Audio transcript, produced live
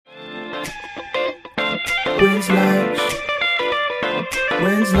When's lunch?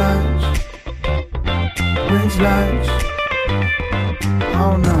 When's lunch? When's lunch?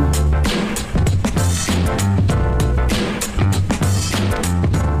 Oh no.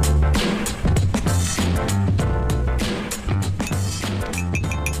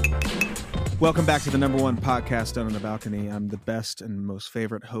 Welcome back to the number one podcast done on the balcony. I'm the best and most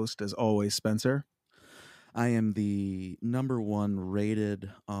favorite host, as always, Spencer. I am the number one rated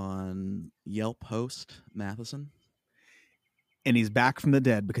on Yelp host, Matheson. And he's back from the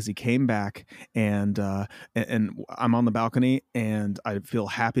dead because he came back, and I'm on the balcony, and I feel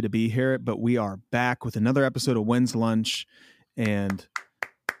happy to be here. But we are back with another episode of When's Lunch, and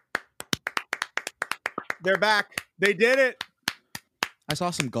they're back. They did it. I saw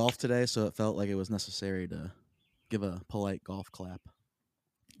some golf today, so it felt like it was necessary to give a polite golf clap.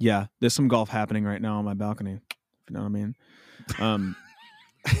 Yeah, there's some golf happening right now on my balcony, if you know what I mean.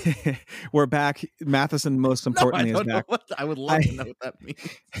 We're back. Matheson, most importantly, is back. I would love to know what that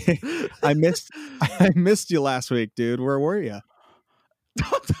means. I missed you last week, dude. Where were you?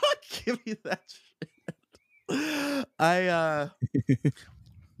 Don't give me that shit. I'm a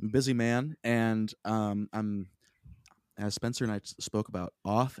busy man, and I'm, as Spencer and I spoke about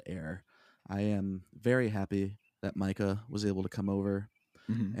off air, I am very happy that Micah was able to come over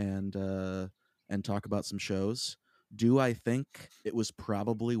and talk about some shows. Do I think it was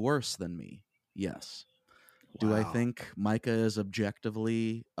probably worse than me? Yes. Wow. Do I think Micah is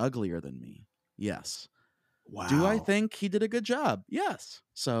objectively uglier than me? Yes. Wow. Do I think he did a good job? Yes.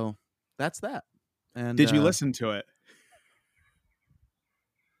 So that's that. And did you listen to it?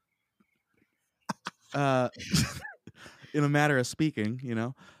 In a matter of speaking, you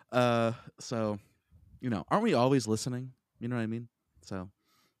know. So, you know, aren't we always listening? You know what I mean? So,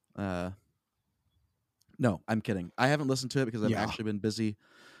 no, I'm kidding. I haven't listened to it because I've actually been busy.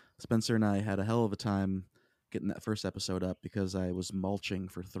 Spencer and I had a hell of a time getting that first episode up because I was mulching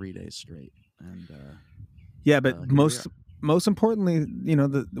for 3 days straight. And but most importantly, you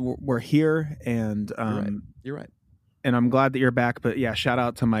know, we're here, and you're right. And I'm glad that you're back. But yeah, shout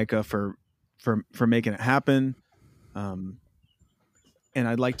out to Micah for making it happen. And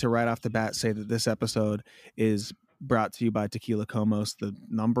I'd like to right off the bat say that this episode is brought to you by Tequila Comos, the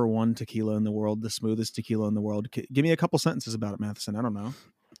number one tequila in the world, the smoothest tequila in the world. Give me a couple sentences about it, Matheson. I don't know.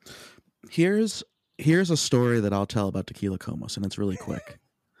 Here's a story that I'll tell about Tequila Comos, and it's really quick.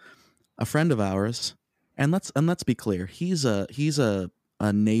 A friend of ours, and let's be clear, he's a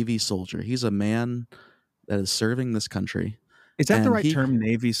Navy soldier. He's a man that is serving this country. Is that the right term,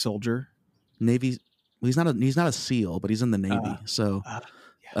 Navy soldier? Navy. Well, he's not a SEAL, but he's in the Navy.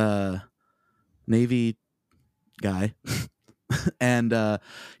 Navy guy. And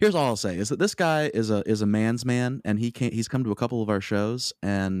here's all I'll say is that this guy is a man's man, and he's come to a couple of our shows,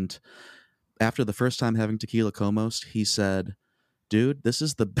 and after the first time having Tequila Comos, he said, "Dude, this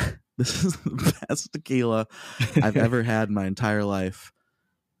is the best tequila I've ever had in my entire life.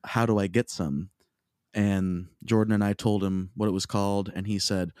 How do I get some?" And Jordan and I told him what it was called, and he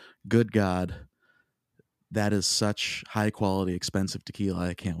said, "Good God, that is such high quality, expensive tequila.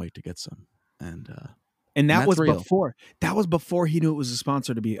 I can't wait to get some." And that was real. before he knew it was a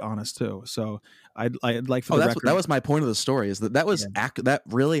sponsor, to be honest, too. So I'd like for the record. That was my point of the story, is that was that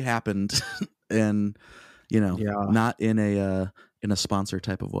really happened, and not in a sponsor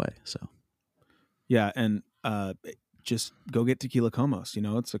type of way. So yeah, and just go get Tequila Comos. You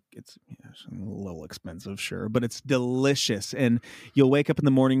know, it's a little expensive, sure, but it's delicious, and you'll wake up in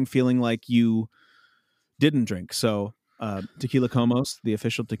the morning feeling like you didn't drink. So Tequila Comos, the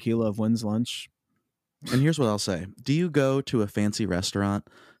official tequila of When's Lunch. And here's what I'll say. Do you go to a fancy restaurant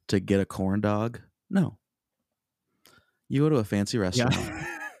to get a corn dog? No. You go to a fancy restaurant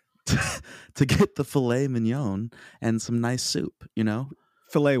to get the filet mignon and some nice soup, you know?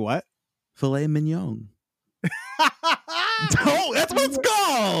 Filet what? Filet mignon. No, that's what it's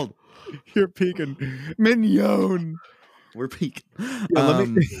called. You're peeking. Mignon. We're peaking.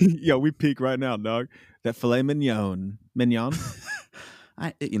 Yeah, we peak right now, dog. That filet mignon. Mignon?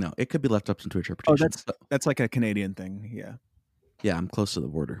 It could be left up to interpretation. Oh, that's like a Canadian thing. Yeah. Yeah, I'm close to the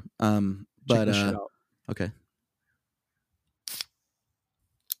border. Okay.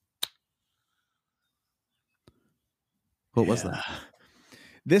 What was that?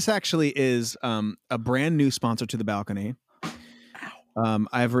 This actually is a brand new sponsor to the balcony.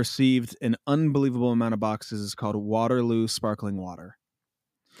 I've received an unbelievable amount of boxes. It's called Waterloo Sparkling Water.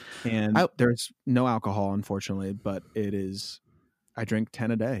 And there's no alcohol, unfortunately, but it is. I drink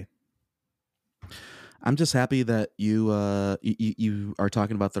 10 a day. I'm just happy that you are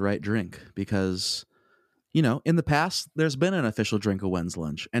talking about the right drink, because, in the past there's been an official drink of When's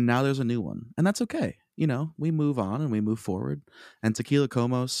Lunch, and now there's a new one, and that's okay. we move on and we move forward. And Tequila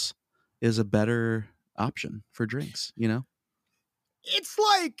Comos is a better option for drinks, It's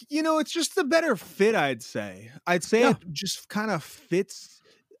like, it's just the better fit, I'd say. Yeah. It just kind of fits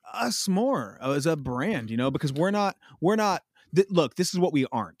us more as a brand, because we're not, look, this is what we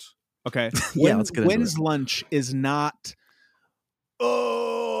aren't. Okay. Yeah, let's get into When's lunch is not,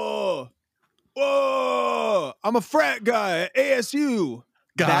 oh, I'm a frat guy at ASU.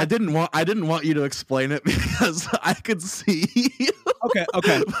 God, I didn't want you to explain it because I could see.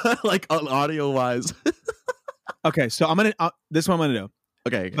 Okay. Like audio wise. Okay, so this is what I'm gonna do.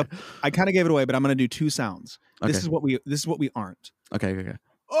 Okay. But I kind of gave it away, but I'm gonna do two sounds. Okay. This is what we aren't. Okay.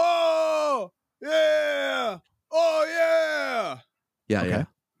 Oh yeah! Oh yeah! Yeah, Okay. yeah.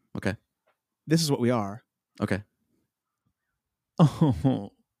 Okay. This is what we are. Okay.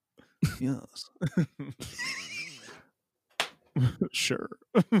 Oh yes. Sure.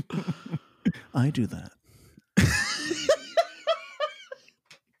 I do that.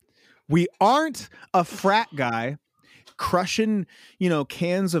 We aren't a frat guy crushing,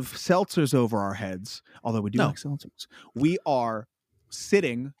 cans of seltzers over our heads, although we do like seltzers. We are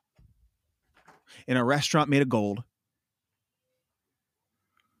sitting in a restaurant made of gold,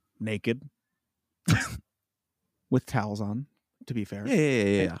 naked, with towels on, to be fair.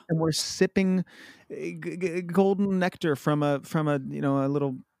 Yeah. And we're sipping golden nectar from a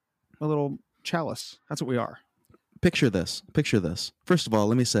little chalice. That's what we are. Picture this. First of all,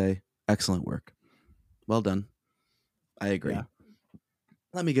 let me say, excellent work. Well done. I agree. Yeah.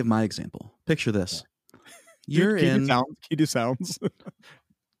 Let me give my example. Picture this. Can you do sounds?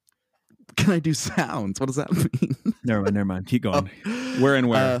 Can I do sounds? What does that mean? Never mind. Keep going. We're in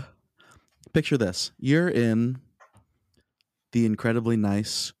where? Picture this. You're in the incredibly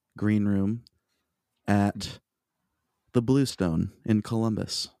nice green room at the Bluestone in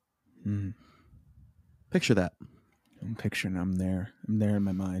Columbus. Mm. Picture that. I'm picturing I'm there in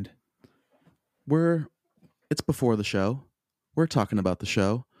my mind. It's before the show. We're talking about the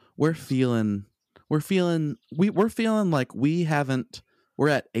show. We're feeling like we're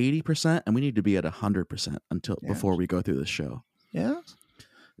at 80% and we need to be at 100% before we go through the show. Yeah.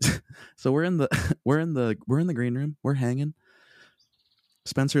 So we're in the green room. We're hanging.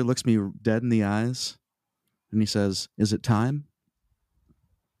 Spencer looks me dead in the eyes and he says, "Is it time?"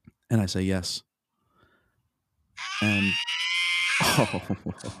 And I say, "Yes." And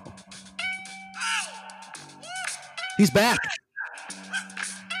he's back.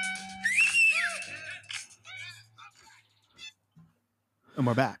 And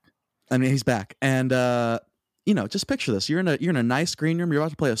we're back. I mean, he's back. And just picture this. You're in a nice green room. You're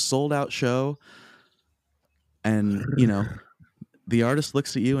about to play a sold out show. And, the artist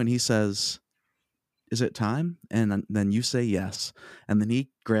looks at you and he says, "Is it time?" And then you say yes. And then he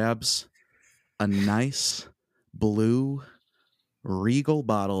grabs a nice blue Regal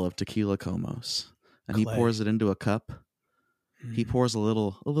bottle of Tequila Comos and he pours it into a cup. He pours a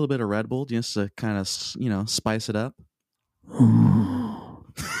little bit of Red Bull just to kind of, spice it up.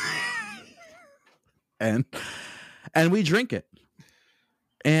 and we drink it.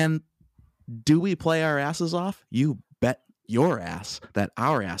 And do we play our asses off? You bet your ass that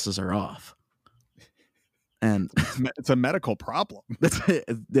our asses are off. And it's a medical problem.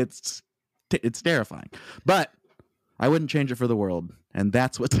 It's terrifying. But I wouldn't change it for the world. And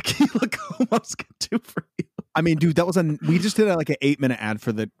that's what Tequila Comos can do for you. I mean, dude, we just did like an 8-minute ad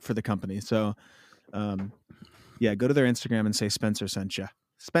for the company. So, yeah, go to their Instagram and say Spencer sent you.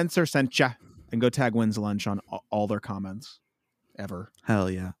 Spencer sent you, and go tag Wins Lunch on all their comments ever. Hell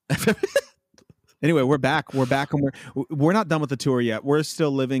yeah. Anyway, we're back, and we're not done with the tour yet. We're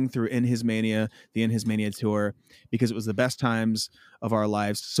still living through the In His Mania Tour, because it was the best times of our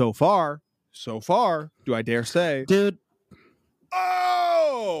lives so far. So far, do I dare say, dude?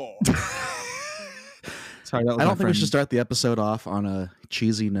 Oh. Sorry, I don't think we should start the episode off on a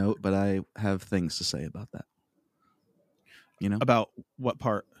cheesy note, but I have things to say about that. About what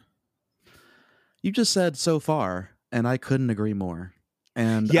part? You just said so far, and I couldn't agree more.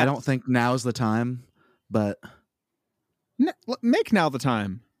 And yes. I don't think now's the time, but make now the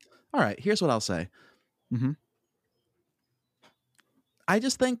time. All right, here's what I'll say. Mm-hmm. I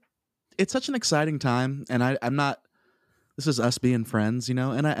just think it's such an exciting time, and I'm not. This is us being friends, and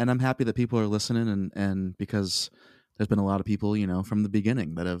I'm happy that people are listening, and because there's been a lot of people, from the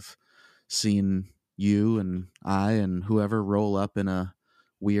beginning that have seen you and I and whoever roll up in a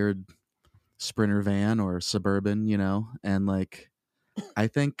weird Sprinter van or Suburban, and like, I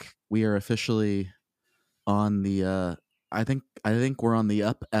think we are officially on the. I think we're on the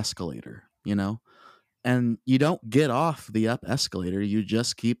up escalator, and you don't get off the up escalator; you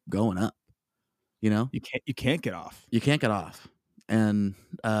just keep going up. You know, You can't get off. you can't get off, and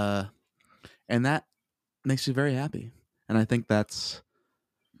that makes me very happy. And I think that's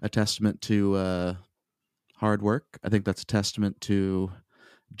a testament to hard work. I think that's a testament to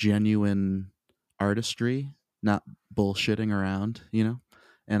genuine artistry, not bullshitting around, you know?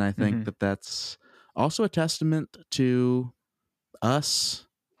 And I think that that's also a testament to us.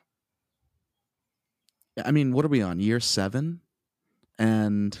 I mean, what are we on? Year 7?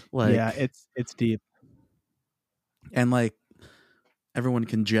 And like, yeah, it's deep. And like, everyone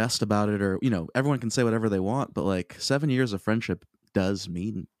can jest about it, or, you know, everyone can say whatever they want, but like 7 years of friendship does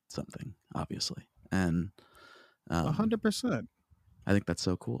mean something, obviously. And 100%. I think that's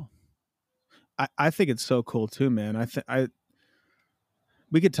so cool. I think it's so cool too, man.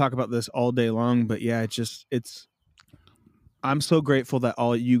 We could talk about this all day long, but yeah, I'm so grateful that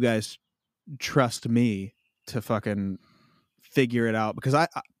all you guys trust me to fucking figure it out, because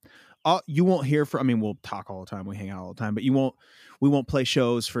you won't hear from. I mean, we'll talk all the time, we hang out all the time, but we won't play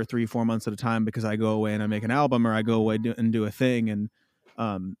shows for 3-4 months at a time, because I go away and I make an album, or I go away and do a thing, and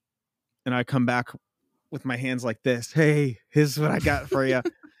I come back with my hands like this. Hey, here's what I got for you,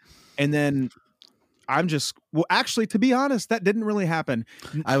 and then I'm just, well, actually, to be honest, that didn't really happen.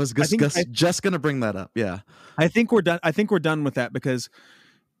 I was just going to bring that up. Yeah. I think we're done with that, because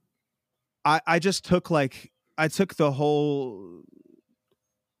I just took I took the whole,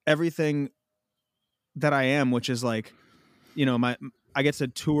 everything that I am, which is like, you know, I get to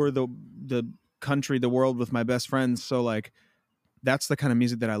tour the country, the world with my best friends. So like, that's the kind of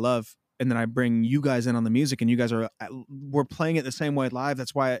music that I love. And then I bring you guys in on the music, and you guys we're playing it the same way live.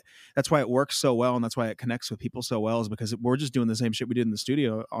 That's why it works so well, and that's why it connects with people so well, is because we're just doing the same shit we did in the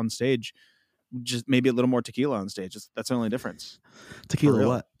studio on stage, just maybe a little more tequila on stage. That's the only difference. Tequila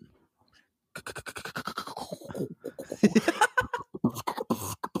what?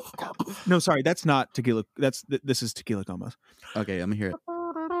 No, sorry, that's not tequila. This is Tequila Comas. Okay, let me hear it.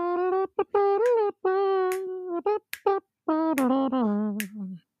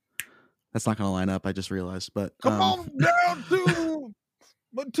 That's not going to line up, I just realized. But come on down to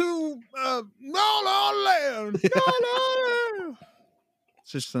no land.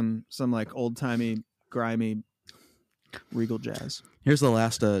 It's just some like old timey, grimy, regal jazz. Here's the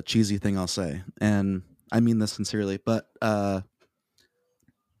last cheesy thing I'll say, and I mean this sincerely, but I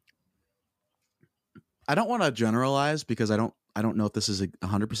don't want to generalize, because I don't know if this is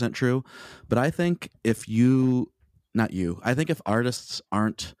 100% true, but I think I think if artists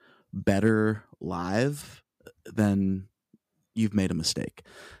aren't better live, then you've made a mistake.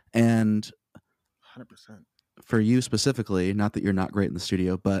 And 100%. For you specifically, not that you're not great in the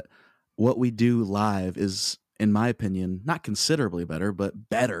studio, but what we do live is, in my opinion, not considerably better, but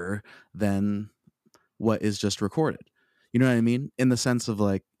better than what is just recorded. You know what I mean? In the sense of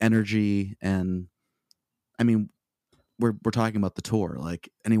like energy, and I mean, we're talking about the tour. Like,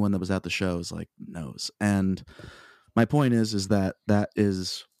 anyone that was at the shows like knows. And my point is that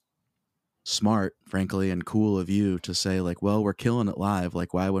is smart, frankly, and cool of you to say like, well, we're killing it live.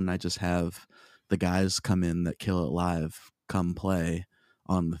 Like, why wouldn't I just have the guys come in that kill it live come play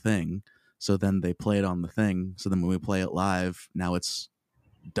on the thing? So then they play it on the thing. So then when we play it live, now it's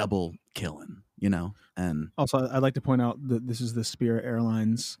double killing, you know? And also, I'd like to point out that this is the Spirit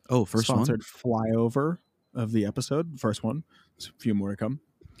Airlines first sponsored flyover of the episode. First one. There's a few more to come.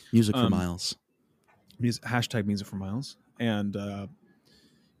 Music for Miles. Hashtag music for Miles. And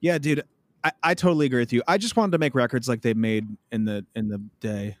yeah, dude, I totally agree with you. I just wanted to make records like they made in the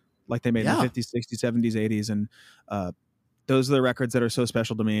day, like they made in the 50s, 60s, 70s, 80s. And those are the records that are so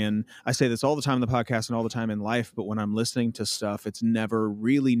special to me. And I say this all the time in the podcast and all the time in life, but when I'm listening to stuff, it's never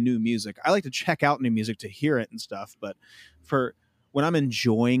really new music. I like to check out new music to hear it and stuff, but for when I'm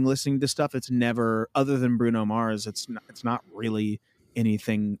enjoying listening to stuff, it's never, other than Bruno Mars, it's not really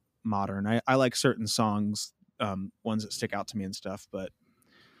anything modern. I like certain songs, ones that stick out to me and stuff, but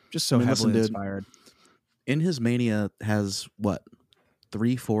just so heavily inspired. In His Mania has what,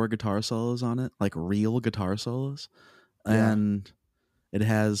 3-4 guitar solos on it, like real guitar solos, and it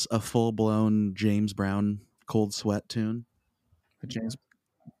has a full-blown James Brown Cold Sweat tune.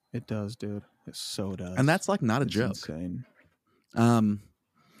 It does, dude. It so does, and that's like not a joke. Insane.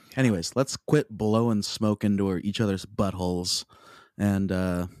 Anyways, let's quit blowing smoke into each other's buttholes, and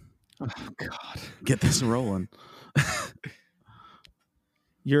oh god, get this rolling.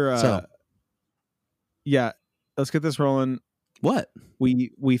 Yeah, let's get this rolling. What?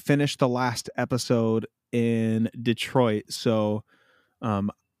 We finished the last episode in Detroit, so I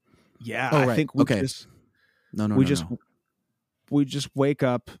think we just we just wake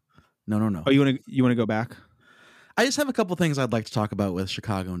up. No. Oh, you want to go back? I just have a couple things I'd like to talk about with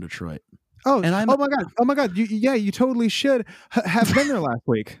Chicago and Detroit. Oh, And oh my god! You totally should have been there last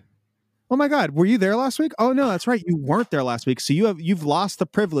week. Oh my god, were you there last week? Oh no, that's right, you weren't there last week. So you've lost the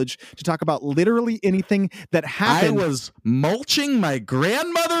privilege to talk about literally anything that happened. I was mulching my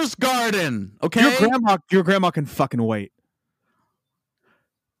grandmother's garden. Okay, Your grandma can fucking wait.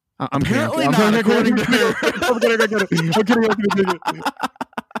 I'm apparently kidding. not, according to her. I'm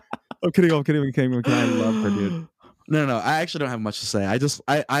kidding. I love her, dude. No. I actually don't have much to say.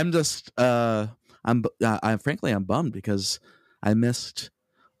 I'm bummed because I missed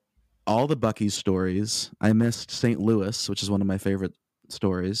all the Buc-ee's stories. I missed St. Louis, which is one of my favorite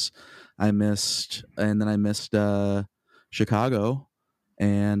stories. I missed Chicago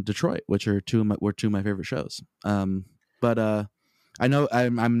and Detroit, which are two of my favorite shows. But I know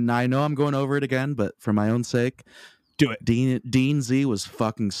I'm going over it again, but for my own sake, do it. Dean Z was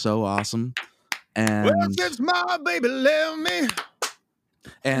fucking so awesome. And well, since my baby left me.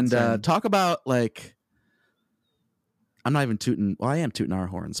 And talk about, like, I'm not even tooting. Well, I am tooting our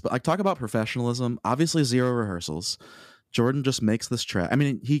horns, but like, talk about professionalism. Obviously, 0 rehearsals. Jordan just makes this track. I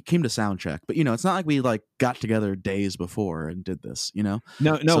mean, he came to sound check, but it's not like we like got together days before and did this. No.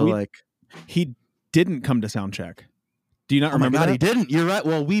 So he didn't come to sound check. Do you not remember that? He didn't. You're right.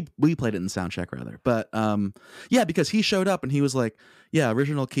 Well, we played it in sound check rather, but yeah, because he showed up and he was like, "Yeah,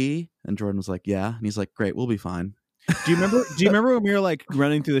 original key," and Jordan was like, "Yeah," and he's like, "Great, we'll be fine." Do you remember when we were like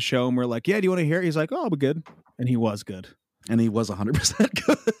running through the show and we're like, "Yeah, do you want to hear it?" He's like, "Oh, I'll be good," and he was good, and he was 100%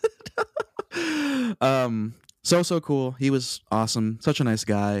 good. So cool. He was awesome. Such a nice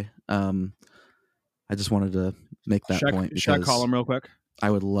guy. I just wanted to make that point. Should I call him real quick? I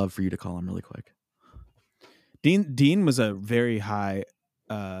would love for you to call him really quick. Dean was a very high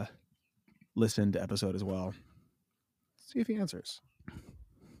listened episode as well. Let's see if he answers.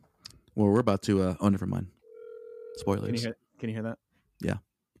 Well, we're about to oh, never mind. Spoilers. Can you hear that? Yeah.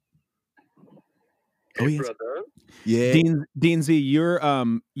 Hey, yes. Brother. Yeah. Dean Z, you're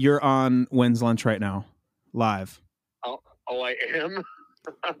on When's Lunch right now, live. Oh, I am.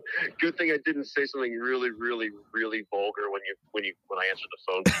 Good thing I didn't say something really, really, really vulgar when I answered the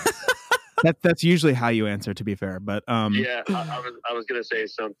phone. That's usually how you answer, to be fair. But yeah, I was gonna say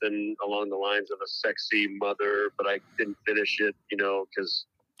something along the lines of a sexy mother, but I didn't finish it.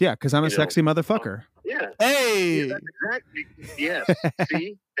 Because I'm a sexy motherfucker. Yeah. Hey. Yeah, that's exactly. Yes.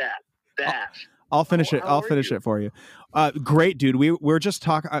 See that. I'll finish it. I'll finish it for you. Great, dude. We're just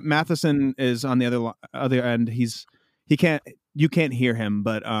talking. Matheson is on the other end. You can't hear him,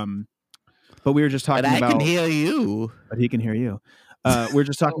 but we were just talking about. I can hear you, but he can hear you. We're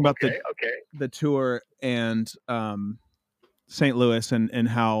just talking about the tour and St. Louis and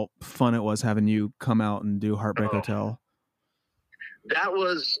how fun it was having you come out and do Heartbreak Hotel. That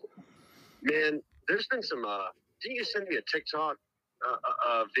was, man. There's been some. Didn't you send me a TikTok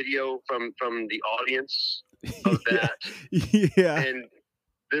video from the audience of that? Yeah. And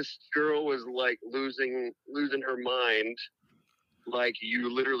this girl was like losing her mind, like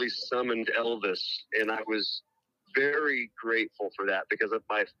you literally summoned Elvis, and I was very grateful for that, because of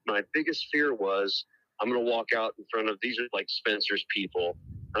my biggest fear was I'm going to walk out in front of, these are like Spencer's people,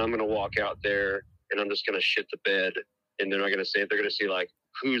 and I'm going to walk out there and I'm just going to shit the bed, and they're going to see like,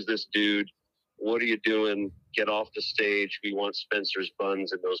 who's this dude? What are you doing? Get off the stage. We want Spencer's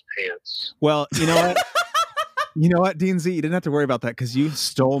buns in those pants. Well, you know what? You know what, Dean Z? You didn't have to worry about that, because you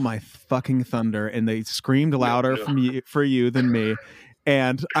stole my fucking thunder, and they screamed louder for you than me.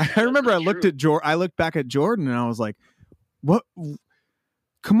 And I remember I looked back at Jordan, and I was like, "What?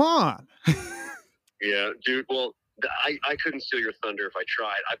 Come on!" Yeah, dude. Well, I couldn't steal your thunder if I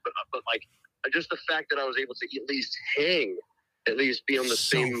tried. But like, just the fact that I was able to at least hang, at least be on the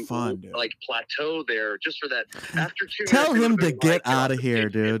same fun, like plateau there, just for that. After 2 Tell minutes, him to get out of here,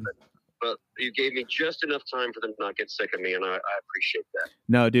 dude. But you gave me just enough time for them to not get sick of me, and I appreciate that.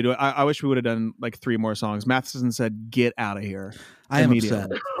 No, dude, I wish we would have done like 3 more songs. Matheson said, "Get out of here." I am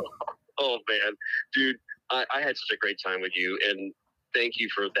upset. Oh man, dude, I had such a great time with you, and thank you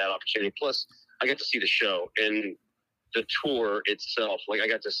for that opportunity. Plus, I got to see the show and the tour itself. Like, I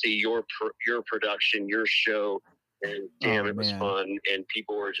got to see your production, your show, and damn, it was fun. And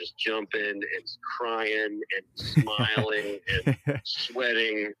people were just jumping and crying and smiling and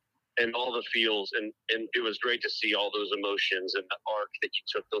sweating. And all the feels, and it was great to see all those emotions and the arc that you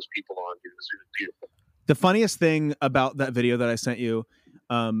took those people on. It was beautiful. The funniest thing about that video that I sent you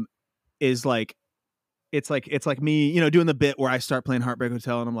is like, it's like me, doing the bit where I start playing Heartbreak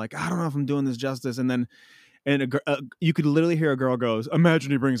Hotel, and I'm like, I don't know if I'm doing this justice, and then you could literally hear a girl goes,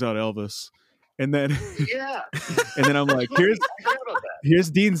 "Imagine he brings out Elvis," and then yeah, and then I'm like,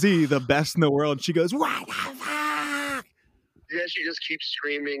 here's Dean Z, the best in the world. She goes, "What the fuck?" Yeah, she just keeps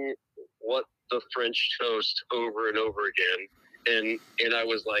screaming what the French toast over and over again. And I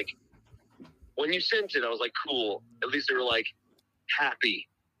was like, when you sent it, I was like, cool. At least they were like happy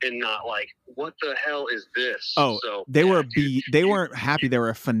and not like, what the hell is this? Oh, so they were dude, they weren't happy. They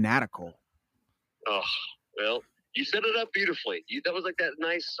were fanatical. Oh, well, you set it up beautifully. That was like that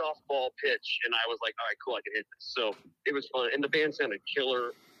nice softball pitch. And I was like, all right, cool, I can hit this. So it was fun. And the band sounded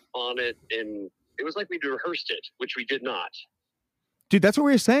killer on it. And it was like we rehearsed it, which we did not. Dude, that's what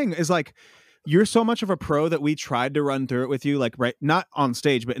we were saying is like, you're so much of a pro that we tried to run through it with you, like, right, not on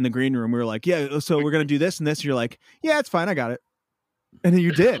stage, but in the green room. We were like, yeah, so we're going to do this and this. And you're like, yeah, it's fine. I got it. And then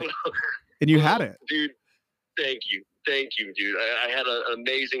you did. And you had it. Dude, thank you. Thank you, dude. I had an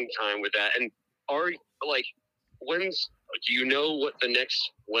amazing time with that. And do you know what the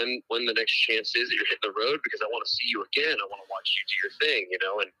next, when the next chance is that you're hitting the road? Because I want to see you again. I want to watch you do your thing, and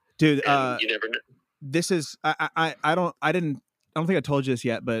dude, you never know. This is, I don't think I told you this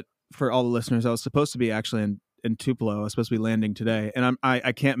yet, but for all the listeners, I was supposed to be actually in Tupelo. I was supposed to be landing today, and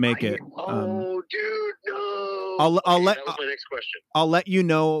I can't make it. Dude, no. I'll let that was my next question. I'll let you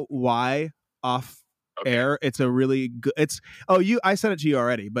know why off air. It's a really good. I sent it to you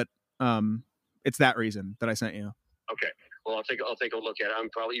already, but it's that reason that I sent you. Okay. Well, I'll take a look at it. You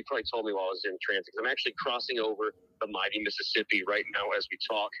probably told me while I was in transit. I'm actually crossing over the mighty Mississippi right now as we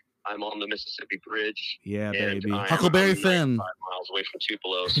talk. I'm on the Mississippi Bridge. Yeah, baby. Huckleberry Finn. 5 miles away from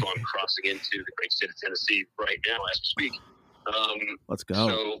Tupelo, so I'm crossing into the great state of Tennessee right now as we speak. Let's go.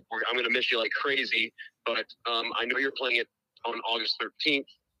 So I'm going to miss you like crazy, but I know you're playing it on August 13th.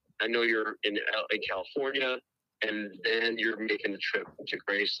 I know you're in California, and then you're making the trip to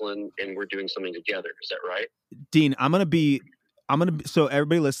Graceland, and we're doing something together. Is that right? Dean, so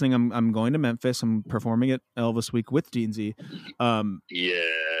everybody listening, I'm going to Memphis. I'm performing at Elvis Week with Dean Z.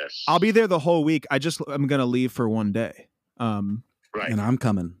 Yes. I'll be there the whole week. I'm going to leave for one day. Right. And I'm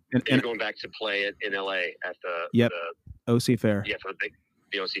coming. And you're going back to play it in LA at the OC Fair. Yeah, for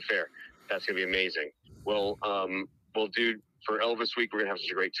the OC Fair. That's gonna be amazing. Well, dude, for Elvis Week, we're gonna have such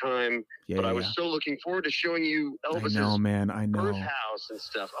a great time. Yeah, but I was so looking forward to showing you Elvis's I know. birth house and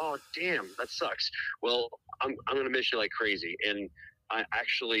stuff. Oh, damn, that sucks. Well, I'm gonna miss you like crazy. And I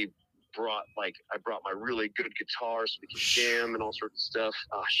actually brought my really good guitar so we can jam and all sorts of stuff.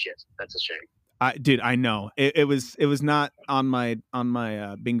 Oh shit, that's a shame. Dude, I know it was not on my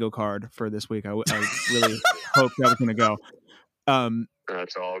bingo card for this week. I really hoped that was going to go.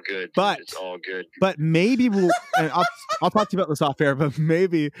 That's all good. But it's all good. But maybe and I'll talk to you about this off air. But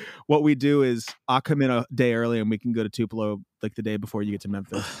maybe what we do is I'll come in a day early and we can go to Tupelo like the day before you get to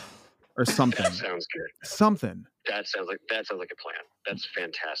Memphis or something. That sounds good. Something. That sounds like a plan. That's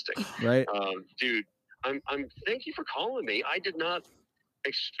fantastic. Right, dude. I'm. Thank you for calling me. I did not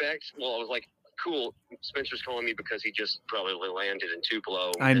expect. Well, I was like, cool. Spencer's calling me because he just probably landed in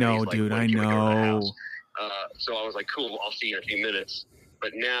Tupelo. I know, like, dude. I know. So I was like, cool. I'll see you in a few minutes.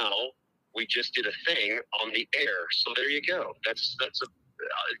 But now we just did a thing on the air. So there you go. That's a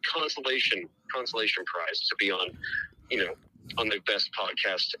consolation prize to be on. On the best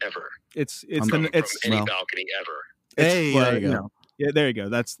podcast ever. It's from any balcony ever. Hey, there you go. Yeah, there you go.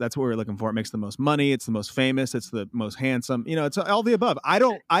 That's what we're looking for. It makes the most money. It's the most famous. It's the most handsome. It's all the above. I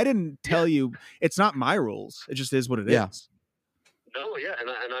didn't tell you. It's not my rules. It just is what it is. No, yeah, and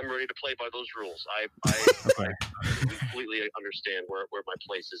I'm ready to play by those rules. I completely understand where my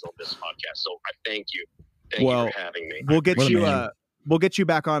place is on this podcast. So I thank you. Thank you for having me. We'll get you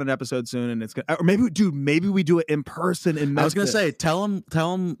back on an episode soon, and it's gonna. Or maybe we do it in person in Memphis. I was gonna say, tell them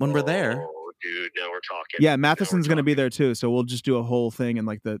when we're there. Oh, dude, now we're talking. Yeah, Matheson's gonna be there too, so we'll just do a whole thing in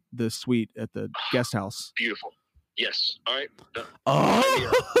like the suite at the guest house. Beautiful. Yes. All right.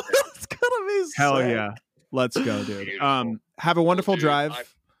 It's gonna be hell yeah. Let's go, dude. Beautiful. Have a wonderful drive.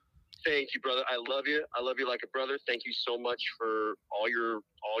 Thank you, brother. I love you. I love you like a brother. Thank you so much for all your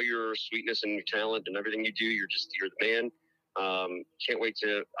sweetness and your talent and everything you do. You're the man. Can't wait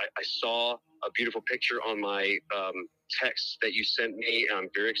to. I saw a beautiful picture on my text that you sent me, and I'm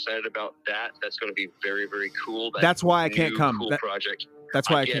very excited about that. That's going to be very, very cool. That's why I can't come. Cool project.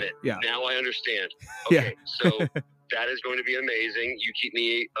 That's why I get can't. it. Yeah. Now I understand. Okay, so that is going to be amazing. You keep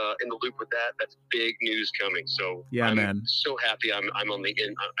me in the loop with that. That's big news coming. So yeah, I'm man. So happy. I'm on the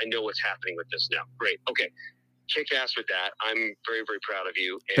in. I know what's happening with this now. Great. Okay. Kick ass with that. I'm very, very proud of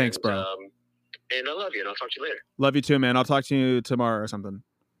you. And, thanks, bro. And I love you, and I'll talk to you later. Love you too, man. I'll talk to you tomorrow or something.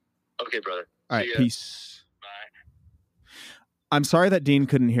 Okay, brother. All right, peace. Bye. I'm sorry that Dean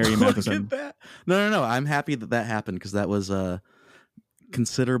couldn't hear you, Matheson. Look at that. No. I'm happy that happened because that was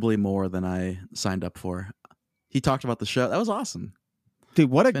considerably more than I signed up for. He talked about the show. That was awesome. Dude,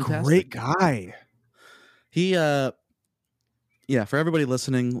 what a great guy. He, for everybody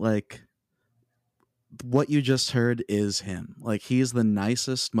listening, like, what you just heard is him. Like, he's the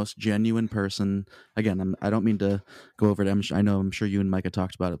nicest, most genuine person. Again, I don't mean to go over it. I'm sure you and Micah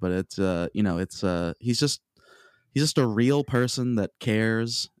talked about it, but it's he's just a real person that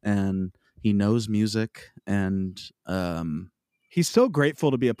cares, and he knows music, and He's so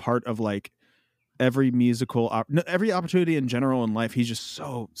grateful to be a part of like every every opportunity in general in life. He's just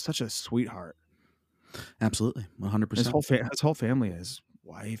such a sweetheart. absolutely 100%. His whole family, his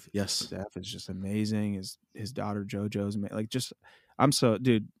wife, Yes. Steph is just amazing. His daughter JoJo's like just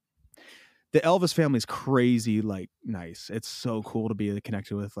dude. The Elvis family is crazy, like nice. It's so cool to be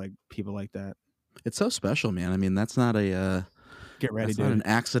connected with like people like that. It's so special, man. I mean, that's not a Get ready, that's dude. not an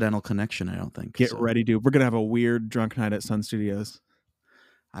accidental connection, I don't think. Get ready, dude. We're gonna have a weird drunk night at Sun Studios.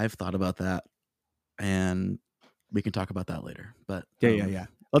 I've thought about that, and we can talk about that later. But Yeah.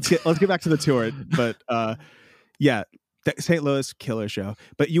 Let's get back to the tour. But yeah, St. Louis, killer show.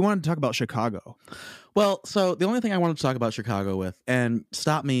 But you wanted to talk about Chicago. Well, so the only thing I wanted to talk about Chicago with, and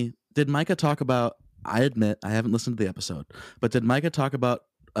stop me, did Micah talk about, I admit I haven't listened to the episode, but did Micah talk about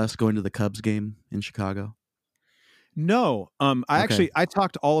us going to the Cubs game in Chicago? No. I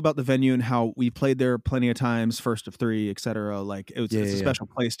talked all about the venue and how we played there plenty of times, first of three, etc. Like it's a special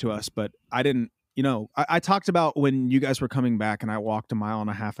place to us, but I didn't, I talked about when you guys were coming back and I walked 1.5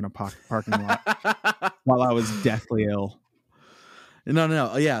 miles in a parking lot while I was deathly ill.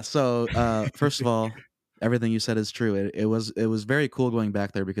 No. Yeah. So first of all, everything you said is true. It was very cool going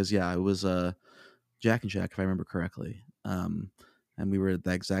back there because it was Jack and Jack, if I remember correctly. And we were at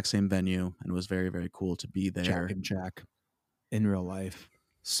the exact same venue, and it was very, very cool to be there. Jack and Jack in real life.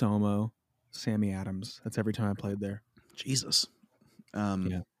 Somo, Sammy Adams. That's every time I played there. Jesus.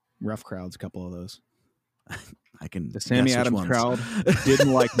 Yeah. Rough crowds, a couple of those. I can. The Sammy Adams crowd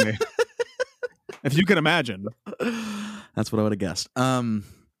didn't like me. If you can imagine. That's what I would have guessed. No.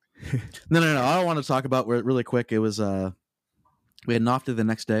 I don't want to talk about it really quick. It was we had an off day the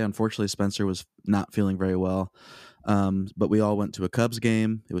next day. Unfortunately, Spencer was not feeling very well. But we all went to a Cubs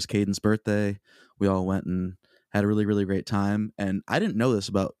game. It was Caden's birthday. We all went and had a really, really great time. And I didn't know this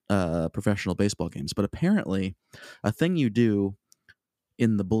about professional baseball games, but apparently a thing you do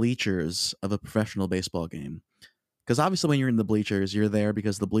in the bleachers of a professional baseball game, because obviously when you're in the bleachers, you're there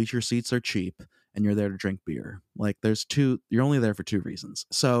because the bleacher seats are cheap and you're there to drink beer. Like you're only there for two reasons.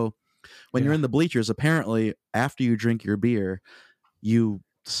 So when you're in the bleachers, apparently after you drink your beer,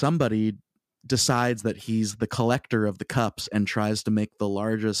 somebody decides that he's the collector of the cups and tries to make the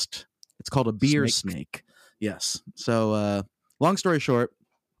largest. It's called a beer snake. Yes. So long story short,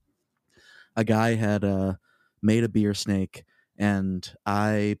 a guy had made a beer snake, and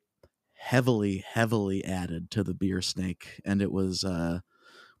I heavily added to the beer snake, and it was one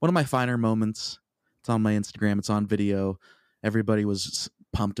of my finer moments. It's on my Instagram. It's on video. Everybody was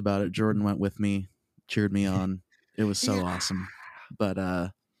pumped about it. Jordan went with me, cheered me on. It was so awesome.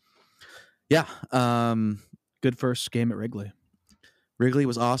 But good first game at Wrigley. Wrigley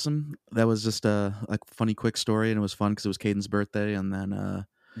was awesome. That was just a funny, quick story, and it was fun because it was Caden's birthday. And then,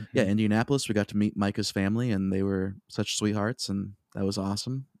 Indianapolis, we got to meet Micah's family, and they were such sweethearts, and that was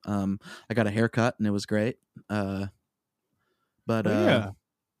awesome. I got a haircut, and it was great. And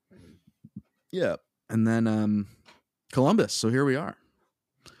then Columbus. So here we are.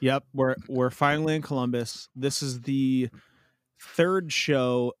 Yep, we're finally in Columbus. This is the third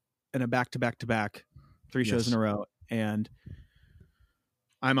show in a back-to-back, 3 shows in a row, and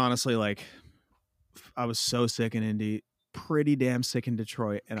I'm honestly like, I was so sick in Indy, pretty damn sick in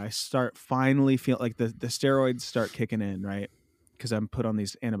Detroit, and I finally feel like the steroids start kicking in, right? Because I'm put on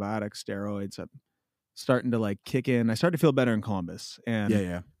these antibiotic steroids. I'm starting to like kick in. I started to feel better in Columbus,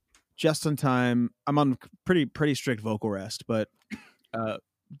 and just in time. I'm on pretty strict vocal rest, but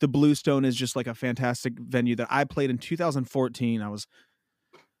the Bluestone is just like a fantastic venue that I played in 2014.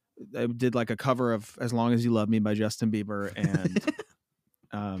 I did like a cover of "As Long as You Love Me" by Justin Bieber,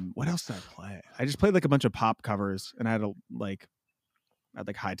 and what else did I play? I just played like a bunch of pop covers, and I had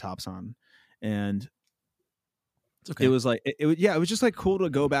high tops on, and it was like it was just like cool to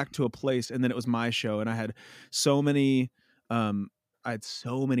go back to a place, and then it was my show, and I had so many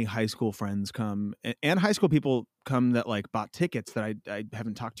high school friends come, and high school people come that like bought tickets that I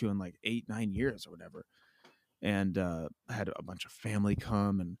haven't talked to in like 8-9 years or whatever. And I had a bunch of family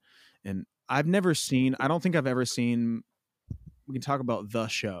come, and I don't think I've ever seen, we can talk about the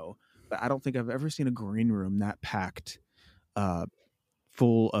show, but I don't think I've ever seen a green room that packed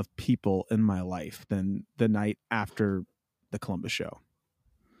full of people in my life than the night after the Columbus show.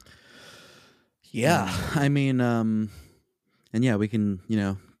 Yeah. I mean, and yeah, we can,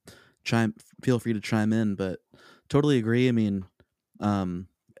 feel free to chime in, but totally agree. I mean,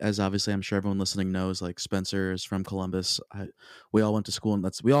 as obviously I'm sure everyone listening knows, like Spencer is from Columbus. We all went to school, and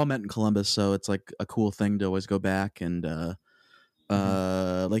we all met in Columbus, so it's like a cool thing to always go back and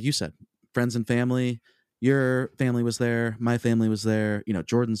like you said, friends and family. Your family was there, my family was there, you know,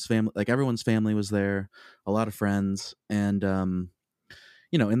 Jordan's family, like everyone's family was there, a lot of friends, and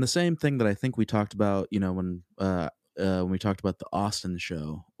you know, in the same thing that I think we talked about, you know, when we talked about the Austin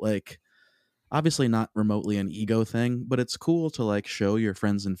show, like obviously not remotely an ego thing, but it's cool to like show your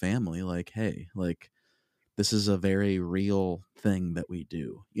friends and family, like, hey, like this is a very real thing that we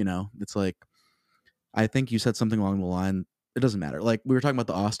do. You know, it's like, I think you said something along the line. It doesn't matter. Like we were talking about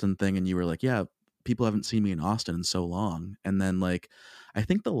the Austin thing, and you were like, yeah, people haven't seen me in Austin in so long. And then like, I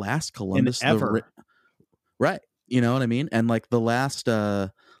think the last And Columbus, ever. right. You know what I mean? And like the last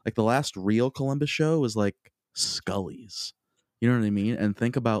real Columbus show was like Scully's. You know what I mean? And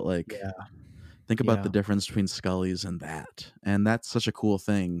think about like, Yeah. think about Yeah. the difference between Scully's and that. And that's such a cool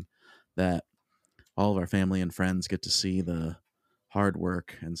thing that all of our family and friends get to see the hard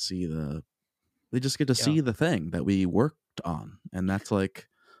work and they just get to see the thing that we worked on. And that's like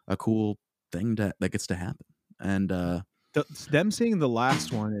a cool thing that gets to happen. And Them seeing the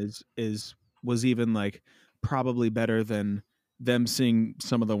last one was even like probably better than them seeing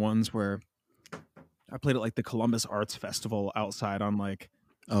some of the ones where I played at like the Columbus Arts Festival outside on like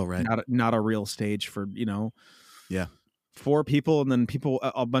oh right. not a real stage for, you know, Yeah. 4 people and then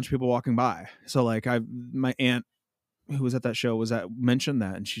a bunch of people walking by. So like my aunt who was at that show mentioned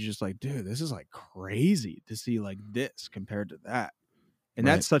that, and she's just like, dude, this is like crazy to see like this compared to that. And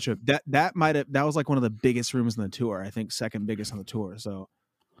Right. that's such a that was like one of the biggest rooms in the tour. I think second biggest on the tour. So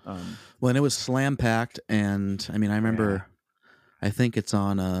well, and it was slam packed, and I mean, I remember, I think it's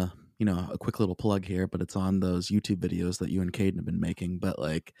on you know, a quick little plug here, but it's on those YouTube videos that you and Caden have been making. But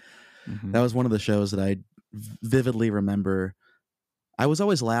like, that was one of the shows that I vividly remember. I was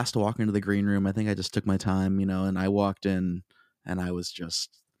always last to walk into the green room. I think I just took my time, you know, and I walked in and I was just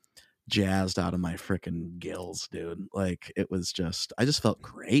jazzed out of my freaking gills, dude. Like it was just, I just felt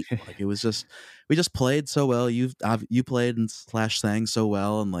great. Like it was just, we just played so well. You played and / sang so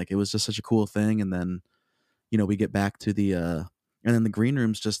well, and like it was just such a cool thing. And then, you know, we get back to the and then the green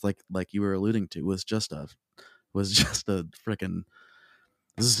room's just like you were alluding to was just a freaking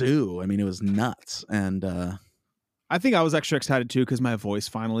zoo. I mean, it was nuts. And I think I was extra excited too because my voice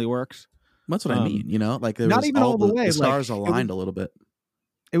finally works. that's what I mean, you know, like there not was even all the way. The stars like, aligned a little bit.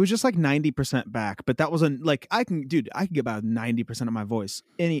 It was just like 90% back, but that wasn't like I can get about 90% of my voice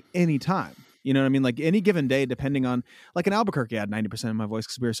any time. You know what I mean? Like any given day, depending on like in Albuquerque, I had 90% of my voice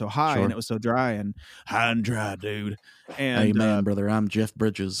because we were so high and it was so dry and high and dry, dude. And hey man, brother, I'm Jeff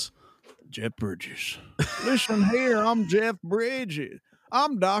Bridges. Jeff Bridges. Listen here, I'm Jeff Bridges.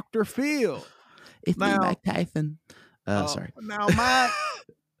 I'm Dr. Phil. It's me, Mike Tyson. Sorry. Now,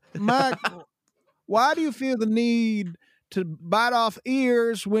 Mike, why do you feel the need to bite off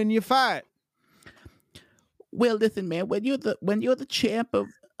ears when you fight? Well, listen, man. When you're the champ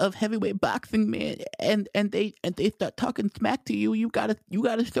of heavyweight boxing, man, and they start talking smack to you, you gotta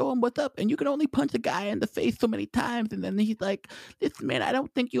show them what's up. And you can only punch a guy in the face so many times, and then he's like, "Listen, man, I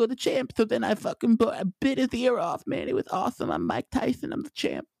don't think you're the champ." So then I fucking bit his ear off, man. It was awesome. I'm Mike Tyson. I'm the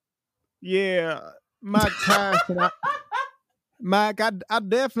champ. Yeah, Mike Tyson. Mike, I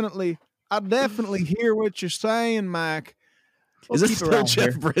definitely hear what you're saying, Mike. Is this still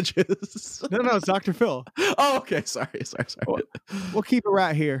Jeff Bridges? No, it's Dr. Phil. Oh, okay. Sorry. We'll keep it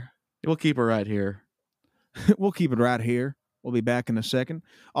right here. We'll keep it right here. We'll keep it right here. We'll be back in a second.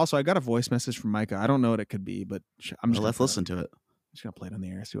 Also, I got a voice message from Micah. I don't know what it could be, but I'm just let's listen to it. I'm just gonna play it on the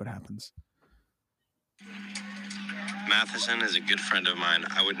air, see what happens. Matheson is a good friend of mine.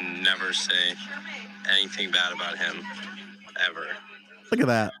 I would never say anything bad about him, ever. Look at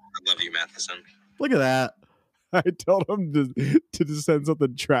that. I love you, Matheson. Look at that. I told him to just send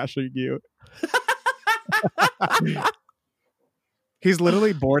something trashing you. He's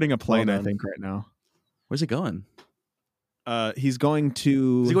literally boarding a plane, I think, right now. Where's he going? He's going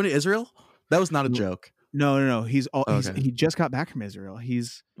to... Is he going to Israel? That was not a joke. No. He just got back from Israel.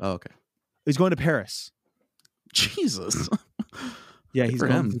 He's going to Paris. Jesus. Yeah, he's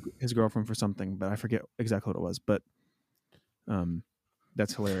going with his girlfriend for something, but I forget exactly what it was. But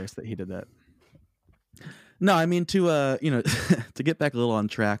that's hilarious that he did that. No, I mean to to get back a little on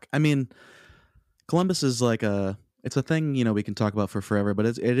track. I mean, Columbus is like it's a thing, you know, we can talk about for forever, but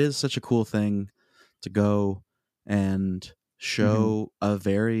it is such a cool thing to go and show a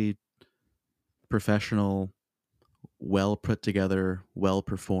very professional, well put together, well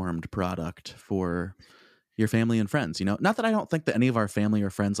performed product for, your family and friends, you know? Not that I don't think that any of our family or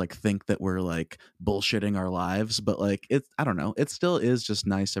friends like think that we're like bullshitting our lives, but like I don't know, it still is just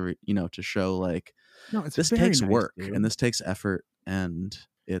nice to show like No, it's this very takes nice, work dude. and this takes effort, and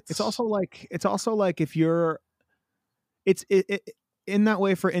It's also like if you're it's in that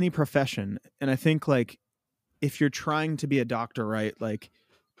way for any profession. And I think like if you're trying to be a doctor, right? Like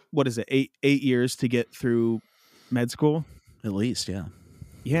what is it? 8 years to get through med school? at least, yeah.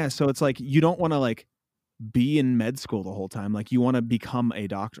 Yeah, so it's like you don't want to like be in med school the whole time. Like you want to become a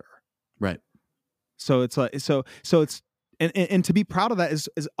doctor. Right. So it's like so it's and to be proud of that is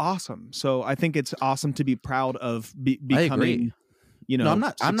awesome. So I think it's awesome to be proud of becoming. I agree. You know,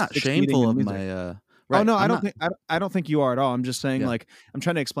 No, I'm not shameful of my. Right. Oh no, I I don't think you are at all. I'm just saying, Yeah. like, I'm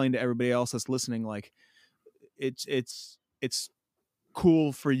trying to explain to everybody else that's listening, like, it's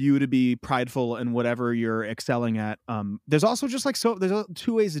cool for you to be prideful in whatever you're excelling at. There's also just like there's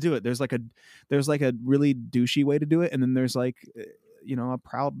two ways to do it. There's like a really douchey way to do it, and then there's like a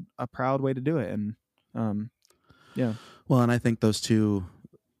proud way to do it. And yeah. Well, and I think those two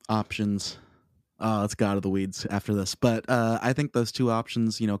options. Let's go out of the weeds after this, but I think those two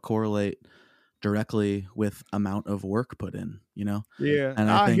options, correlate directly with amount of work put in. Yeah,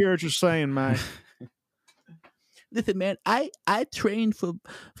 and I think, hear what you're saying, Mike. Listen, man, I trained for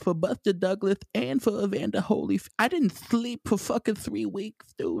Buster Douglas and for Evander Holyfield. I didn't sleep for fucking 3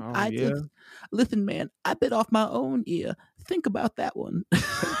 weeks, dude. Oh, Listen, man, I bit off my own ear. Think about that one.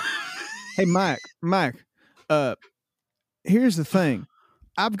 Hey, Mike, here's the thing.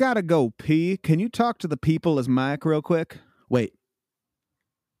 I've got to go pee. Can you talk to the people as Mike real quick? Wait,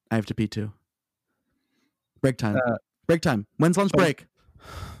 I have to pee too. Break time. Break time. When's lunch break?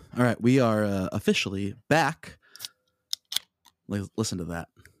 All right, we are officially back. Listen to that.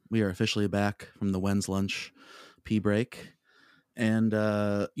 We are officially back from the When's Lunch pee break. And,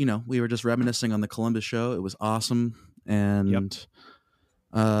 we were just reminiscing on the Columbus show. It was awesome. And,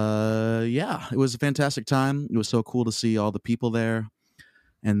 it was a fantastic time. It was so cool to see all the people there.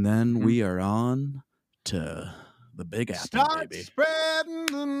 And then we are on to the Big Apple, Start baby. spreading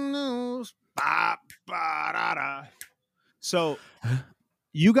the news. Ba, ba, da, da. So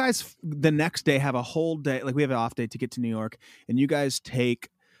you guys the next day have a whole day, like we have an off day to get to New York, and you guys take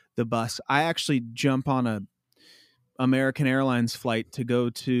the bus. I actually jump on a American Airlines flight to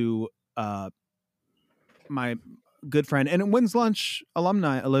go to my good friend and When's Lunch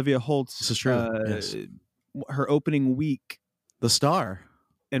alumni Olivia Holt's. This is true. Yes. Her opening week, The Star.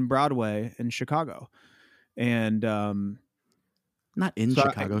 in Broadway in Chicago. And Not in so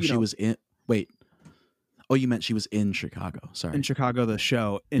Chicago. She was in. Wait. Oh, you meant she was in Chicago. Sorry. in Chicago, the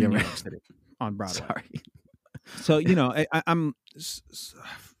show in New right. York City on Broadway. Sorry. So I'm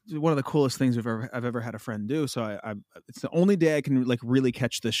one of the coolest things I've ever had a friend do. So it's the only day I can like really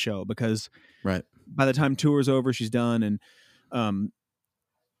catch this show, because Right. by the time tour's over, she's done. And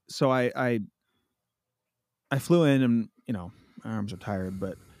so I flew in, and my arms are tired,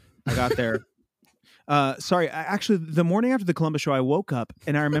 but I got there. Actually, the morning after the Columbus show, I woke up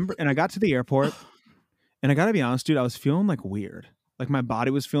and I remember, and I got to the airport, and I got to be honest, dude, I was feeling like weird. Like my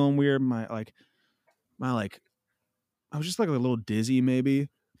body was feeling weird. I was just like a little dizzy maybe.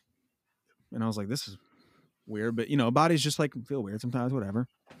 And I was like, this is weird, but bodies just like feel weird sometimes, whatever.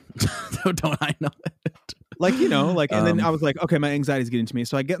 Don't I know it? And then I was like, okay, my anxiety's getting to me.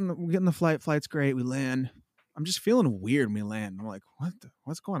 So I get in the flight. Flight's great. We land. I'm just feeling weird when we land. I'm like,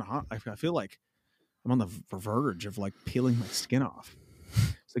 what's going on? I feel like I'm on the verge of like peeling my skin off.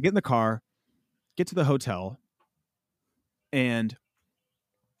 So I get in the car, get to the hotel, and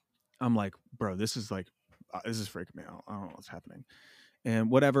I'm like, bro, this is freaking me out. I don't know what's happening.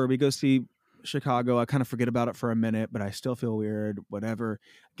 And whatever, we go see Chicago. I kind of forget about it for a minute, but I still feel weird. Whatever.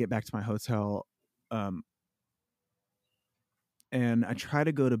 Get back to my hotel. And I try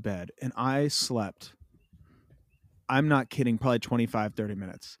to go to bed, and I slept, I'm not kidding, probably 25, 30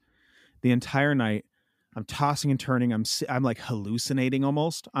 minutes. The entire night, I'm tossing and turning. I'm like hallucinating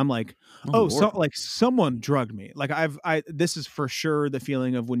almost. I'm like, like someone drugged me. Like this is for sure the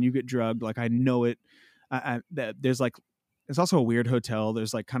feeling of when you get drugged. Like I know it. There's also a weird hotel.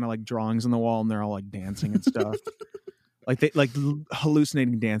 There's like kind of like drawings on the wall, and they're all like dancing and stuff. Like they like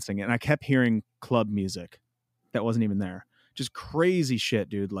hallucinating dancing. And I kept hearing club music that wasn't even there. Just crazy shit,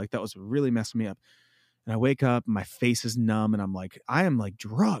 dude. Like that was really messing me up. And I wake up, and my face is numb, and I'm like, I am like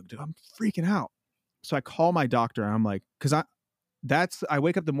drugged. I'm freaking out. So I call my doctor, and I'm like, I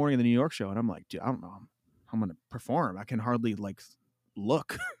wake up the morning of the New York show, and I'm like, dude, I don't know how I'm going to perform. I can hardly like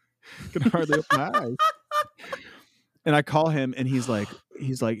look. I can hardly open my eyes. And I call him, and he's like,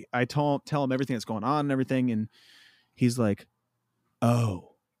 I tell him everything that's going on and everything. And he's like,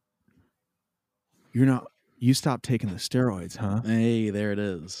 oh, you're you stopped taking the steroids, huh? Hey, there it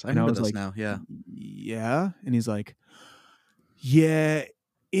is. I And I remember was this like, now. Yeah. yeah. And he's like, yeah,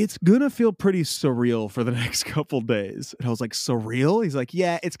 it's gonna feel pretty surreal for the next couple days. And I was like, surreal? He's like,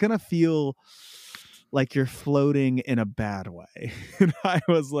 yeah, it's gonna feel like you're floating in a bad way. And I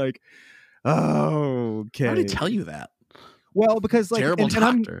was like, oh, okay. How did he tell you that? Well, because like, Terrible and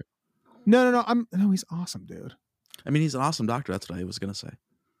I'm, doctor. no, he's awesome, dude. I mean, he's an awesome doctor. That's what I was gonna say.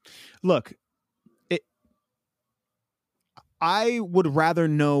 Look, I would rather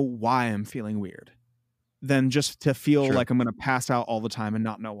know why I'm feeling weird than just to feel Sure. like I'm gonna pass out all the time and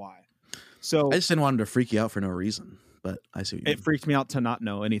not know why. So I just didn't want him to freak you out for no reason. But I see what you it mean. freaked me out to not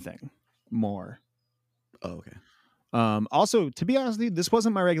know anything more. Oh, okay. Also, to be honest with you, this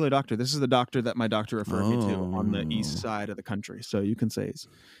wasn't my regular doctor. This is the doctor that my doctor referred me to on the east Oh. side of the country. So you can say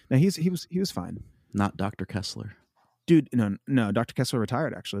he was fine, Not Dr. Kessler. dude. No, Dr. Kessler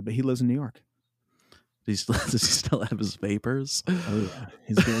retired actually, but he lives in New York. Does he still have his vapors? Oh yeah,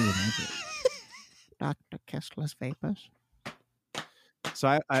 he's very good. Dr. Kessler's vapors.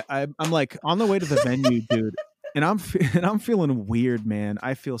 So I'm like on the way to the venue, dude, and I'm feeling weird, man.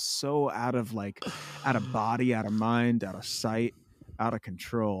 I feel so out of body, out of mind, out of sight, out of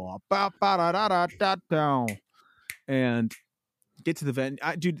control. And get to the venue,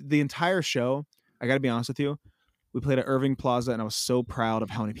 dude. The entire show, I got to be honest with you. We played at Irving Plaza, and I was so proud of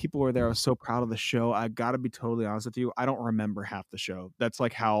how many people were there. I was so proud of the show. I got to be totally honest with you. I don't remember half the show. That's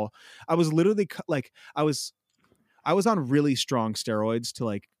like how I was literally like I was on really strong steroids to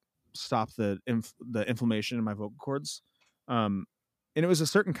like stop the inflammation in my vocal cords. And it was a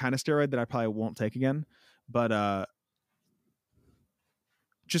certain kind of steroid that I probably won't take again. But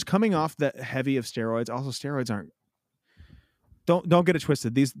just coming off that heavy of steroids, also steroids aren't. Don't get it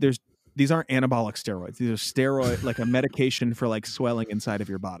twisted. These aren't anabolic steroids. These are steroid, like a medication for like swelling inside of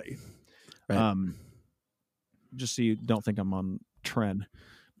your body. Right. Just so you don't think I'm on trend,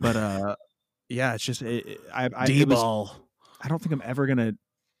 but yeah, it's just D-ball. I don't think I'm ever gonna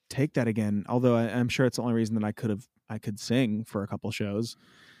take that again. Although I'm sure it's the only reason that I could sing for a couple shows.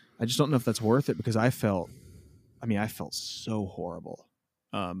 I just don't know if that's worth it because I felt so horrible.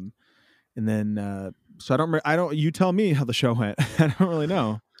 And then so I don't. You tell me how the show went. I don't really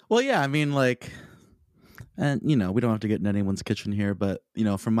know. Well, yeah, I mean, like, and we don't have to get in anyone's kitchen here, but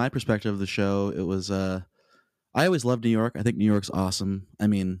from my perspective of the show, it was. I always loved New York. I think New York's awesome. I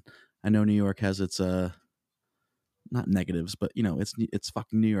mean, I know New York has its not negatives, but it's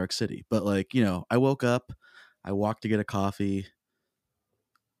fucking New York City. But like, I woke up, I walked to get a coffee.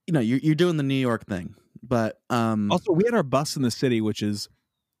 You're doing the New York thing, but Also, we had our bus in the city, which is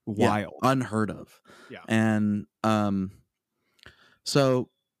wild, unheard of. Yeah, and so.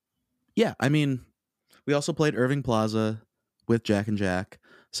 Yeah, I mean, we also played Irving Plaza with Jack and Jack,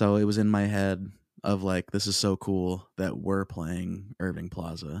 so it was in my head of like, this is so cool that we're playing Irving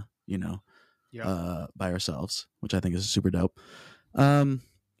Plaza, by ourselves, which I think is super dope. And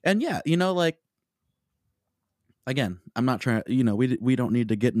yeah, like, again, I'm not trying. We don't need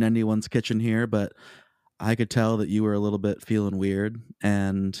to get in anyone's kitchen here, but I could tell that you were a little bit feeling weird,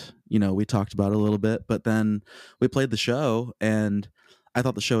 and we talked about it a little bit, but then we played the show and. I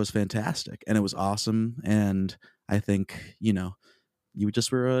thought the show was fantastic and it was awesome. And I think, you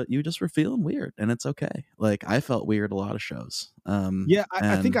just were feeling weird and it's okay. Like I felt weird a lot of shows. I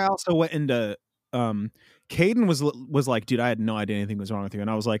think I also went into, Caden was like, dude, I had no idea anything was wrong with you. And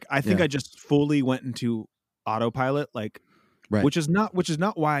I was like, I think I just fully went into autopilot, like, right. which is not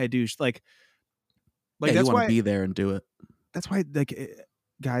why I do like that's you want to be there and do it. That's why, like,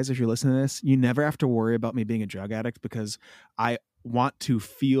 guys, if you're listening to this, you never have to worry about me being a drug addict because I want to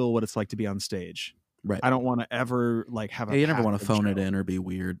feel what it's like to be on stage. Right. I don't want to ever like have you never want to phone it in or be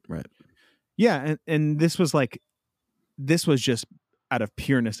weird. Right. Yeah. And this was just out of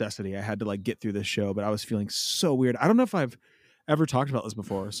pure necessity. I had to like get through this show, but I was feeling so weird. I don't know if I've ever talked about this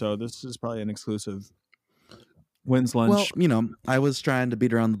before. So this is probably an exclusive. When's lunch? Well, I was trying to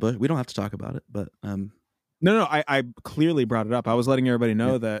beat around the bush. We don't have to talk about it, but No, I clearly brought it up. I was letting everybody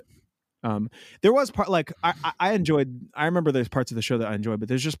know that there was part like I enjoyed. I remember there's parts of the show that I enjoyed, but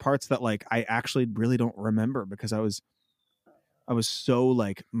there's just parts that like I actually really don't remember because I was so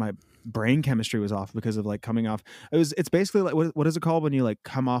like my brain chemistry was off because of like coming off. It's basically like what is it called when you like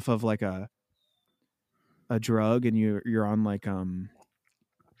come off of like a drug and you're on like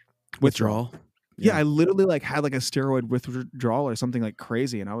withdrawal. Yeah, I literally like had like a steroid withdrawal or something like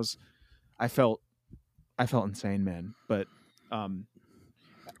crazy, and I felt insane, man. But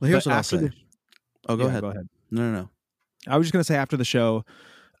well, here's what I'll say. Go ahead. Go ahead. No. I was just gonna say after the show,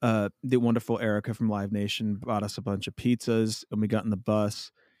 the wonderful Erica from Live Nation bought us a bunch of pizzas, and we got in the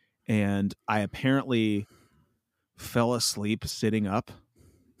bus, and I apparently fell asleep sitting up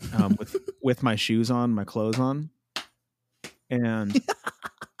with my shoes on, my clothes on. And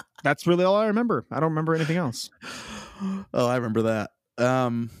that's really all I remember. I don't remember anything else. Oh, I remember that.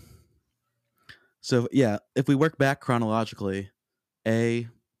 So yeah, if we work back chronologically,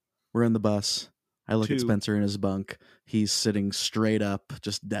 we're in the bus. I look at 2, Spencer in his bunk. He's sitting straight up,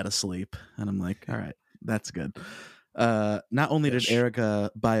 just dead asleep. And I'm like, all right, that's good. Not only did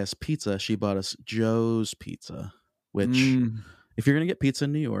Erica buy us pizza, she bought us Joe's Pizza, which if you're going to get pizza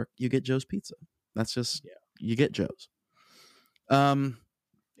in New York, you get Joe's Pizza. That's just, you get Joe's.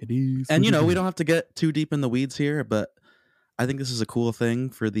 It is. And, you know, we don't have to get too deep in the weeds here, but I think this is a cool thing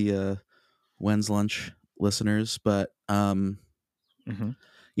for the When's Lunch listeners. But,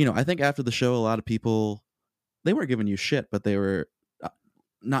 you know, I think after the show, a lot of people, they weren't giving you shit, but they were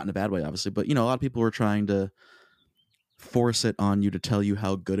not in a bad way, obviously. But, you know, a lot of people were trying to force it on you to tell you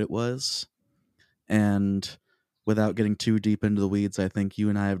how good it was. And without getting too deep into the weeds, I think you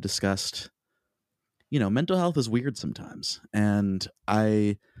and I have discussed, you know, mental health is weird sometimes. And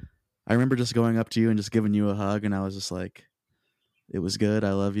I remember just going up to you and just giving you a hug, and I was just like, it was good.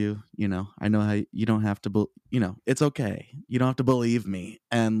 I love you. You know, I know how you don't have to, you know, it's okay. You don't have to believe me.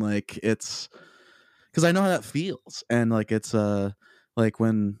 And like, it's because I know how that feels. And like, it's like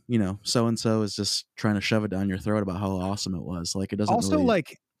when, you know, so-and-so is just trying to shove it down your throat about how awesome it was. Like, it doesn't also really...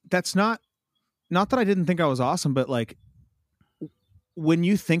 like, that's not that I didn't think I was awesome, but like, when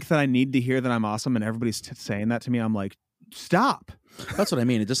you think that I need to hear that I'm awesome and everybody's saying that to me, I'm like, stop. That's what I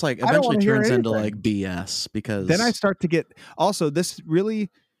mean. It just like eventually turns into like BS, because then I start to get, also this really,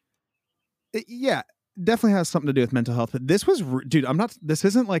 definitely has something to do with mental health. But this was, dude, this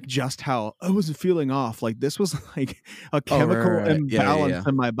isn't like just how I was feeling off. Like this was like a chemical imbalance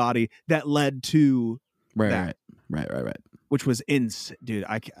in my body that led to right. Which was dude,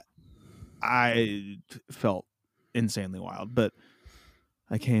 I felt insanely wild, but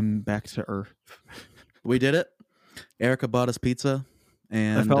I came back to earth. We did it. Erica bought us pizza,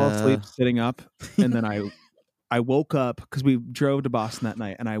 and I fell asleep sitting up, and then I woke up because we drove to Boston that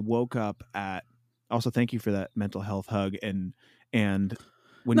night, and I woke up at. Also, thank you for that mental health hug, and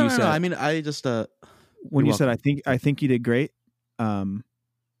when you said, I mean, I just when you said, I think you did great,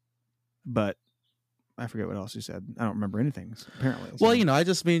 but I forget what else you said. I don't remember anything apparently. Well, you know, I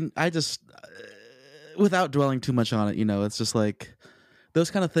just without dwelling too much on it, you know, it's just like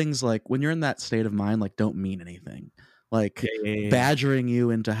those kind of things. Like when you're in that state of mind, like don't mean anything. Like badgering you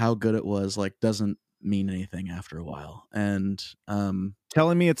into how good it was, like doesn't mean anything after a while. And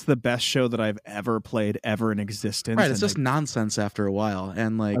telling me it's the best show that I've ever played ever in existence. Right, it's just nonsense after a while.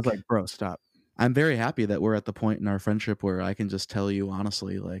 And like, I was like, bro, stop. I'm very happy that we're at the point in our friendship where I can just tell you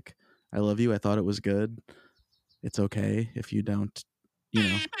honestly, like, I love you. I thought it was good. It's okay if you don't, you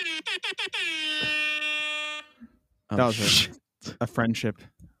know. That was a friendship.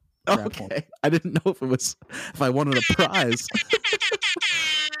 Okay. I didn't know if I wanted a prize.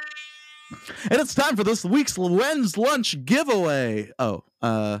 And it's time for this week's When's Lunch giveaway. Oh,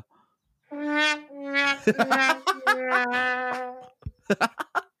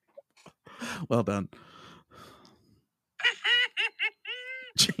 well done.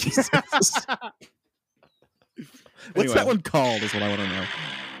 Jesus. What's that one called is what I want to know.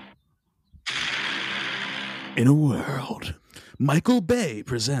 In a World. Michael Bay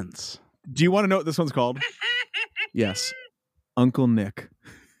presents. Do you want to know what this one's called? Yes. Uncle Nick.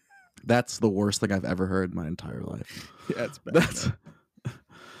 That's the worst thing I've ever heard in my entire life. Yeah, it's bad.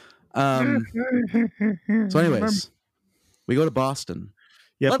 So anyways, we go to Boston.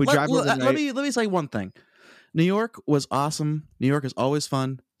 Yeah, we drive overnight. Let me say one thing. New York was awesome. New York is always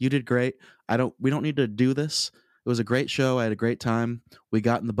fun. You did great. We don't need to do this. It was a great show. I had a great time. We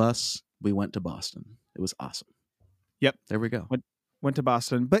got in the bus. We went to Boston. It was awesome. Yep. There we go. Went to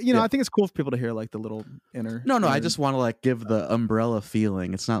Boston. But, you know, I think it's cool for people to hear, like, the little inner... No, I just want to, like, give the umbrella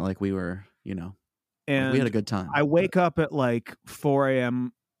feeling. It's not like we were, you know... And we had a good time. I wake up at, like, 4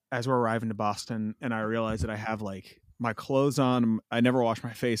 a.m. as we're arriving to Boston, and I realize that I have, like, my clothes on. I never wash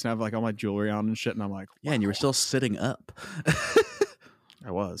my face, and I have, like, all my jewelry on and shit, and I'm like... Wow. Yeah, and you were still sitting up. I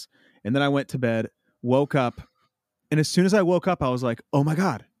was. And then I went to bed, woke up, and as soon as I woke up, I was like, oh, my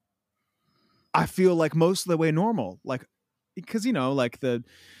God. I feel like most of the way normal. Like... Because, you know, like the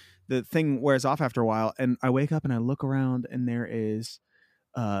thing wears off after a while, and I wake up and I look around, and there is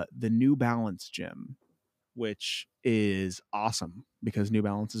the New Balance gym, which is awesome because New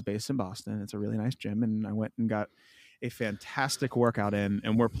Balance is based in Boston. It's a really nice gym, and I went and got a fantastic workout in,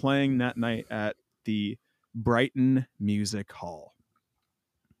 and we're playing that night at the Brighton Music Hall.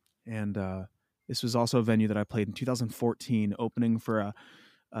 And this was also a venue that I played in 2014, opening for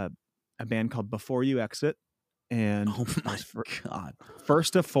a band called Before You Exit. and Oh I my was God.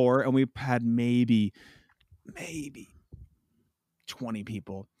 first of 4, and we had maybe 20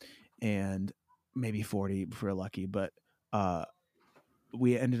 people, and maybe 40 if we're lucky. But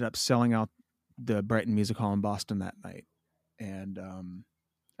we ended up selling out the Brighton Music Hall in Boston that night, and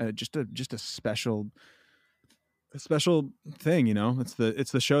just a special thing, you know. It's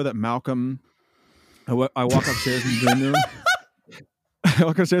the show that Malcolm. I walk upstairs in the green room. I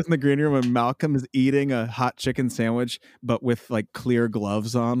walk upstairs in the green room and Malcolm is eating a hot chicken sandwich, but with like clear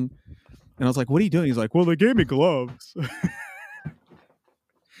gloves on. And I was like, "What are you doing?" He's like, "Well, they gave me gloves."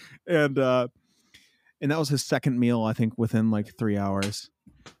 and that was his second meal, I think, within like 3 hours.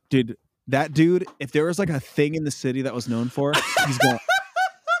 Dude, that dude, if there was like a thing in the city that was known for,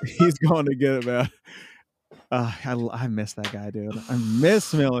 he's going to get it, man. I miss that guy, dude. I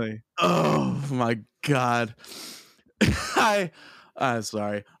miss Millie. Oh my God. I'm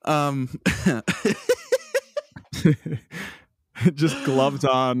sorry. Just gloves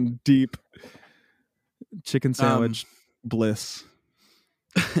on, deep chicken sandwich bliss.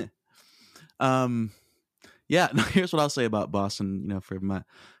 Yeah, no, here's what I'll say about Boston, you know, from my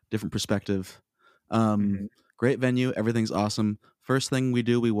different perspective. Great venue, everything's awesome. First thing we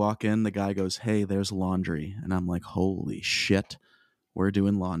do, we walk in, the guy goes, "Hey, there's laundry." And I'm like, "Holy shit, we're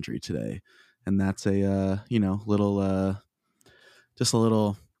doing laundry today." And that's a little just a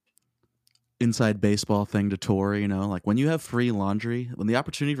little inside baseball thing to tour, you know, like when you have free laundry, when the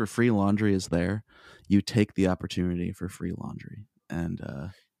opportunity for free laundry is there, you take the opportunity for free laundry. And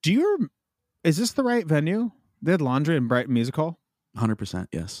is this the right venue? They had laundry in Brighton Music Hall? 100%,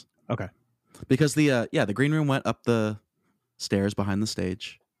 yes. Okay. Because the green room went up the stairs behind the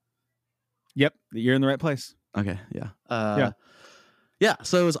stage. Yep, you're in the right place. Okay, yeah. Yeah,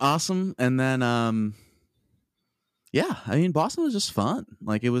 so it was awesome. And then yeah, I mean, Boston was just fun.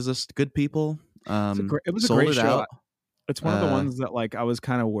 Like, it was just good people. It was a sold great it show. out. It's one of the ones that like I was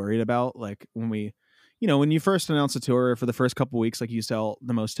kind of worried about, like when we, you know, when you first announce a tour for the first couple of weeks, like you sell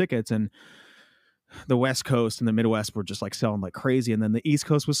the most tickets, and the West Coast and the Midwest were just like selling like crazy, and then the East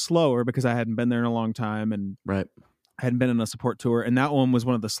Coast was slower because I hadn't been there in a long time, and Right. I hadn't been in a support tour, and that one was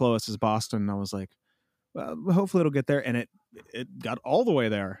one of the slowest as Boston. And I was like, well, hopefully it'll get there, and it got all the way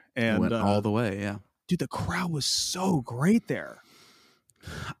there, and It went all the way, yeah. dude, the crowd was so great there.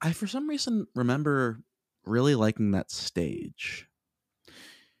 I, for some reason, remember really liking that stage.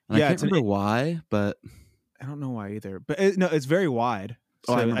 And Yeah, I can't remember why, but I don't know why either. But it's very wide.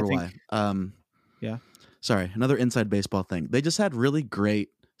 I So remember think, why. Yeah. Sorry, another inside baseball thing. They just had really great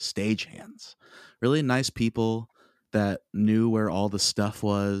stagehands, really nice people that knew where all the stuff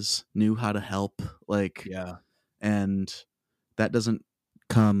was, knew how to help. Like, Yeah. And that doesn't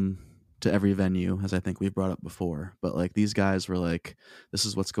come to every venue, as I think we've brought up before. But like, these guys were like, "This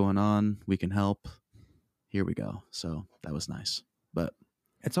is what's going on. We can help. Here we go." So that was nice. But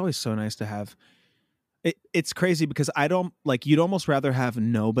it's always so nice to have. It's crazy because I don't like. You'd almost rather have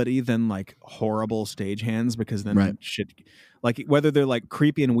nobody than like horrible stagehands, because then shit, like whether they're like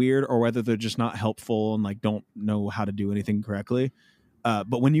creepy and weird or whether they're just not helpful and like don't know how to do anything correctly.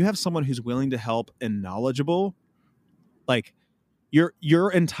 But when you have someone who's willing to help and knowledgeable, like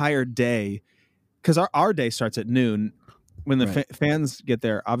your entire day, because our day starts at noon. When the fans get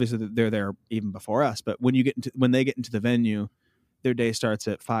there, obviously they're there even before us. But when they get into the venue, their day starts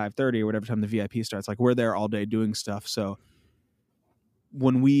at 5:30 or whatever time the VIP starts. Like, we're there all day doing stuff. So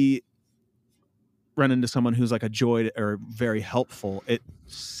when we run into someone who's like a joy or very helpful, it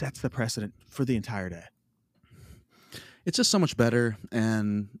sets the precedent for the entire day. It's just so much better.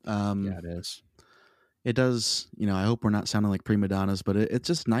 And yeah, it is. It does, you know, I hope we're not sounding like prima donnas, but it's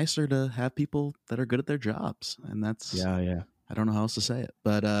just nicer to have people that are good at their jobs. And that's, yeah. I don't know how else to say it.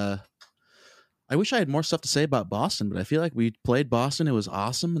 But I wish I had more stuff to say about Boston, but I feel like we played Boston. It was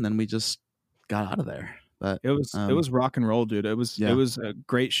awesome. And then we just got out of there. But it was rock and roll, dude. It was a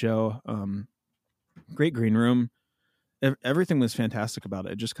great show. Great green room. Everything was fantastic about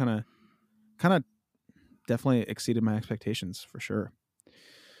it. It just kind of definitely exceeded my expectations for sure.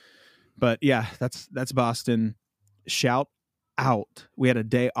 But yeah, that's Boston. Shout out. We had a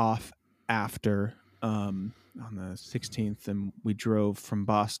day off after on the 16th, and we drove from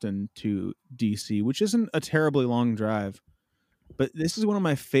Boston to DC, which isn't a terribly long drive. But this is one of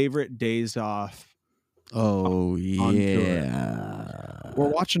my favorite days off. Oh, yeah. We're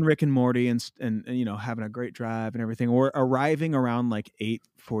watching Rick and Morty and you know, having a great drive and everything. We're arriving around like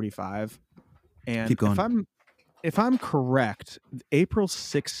 8:45. And keep going. If I'm correct, April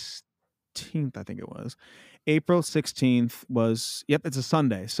 16th, I think it was. April 16th was, it's a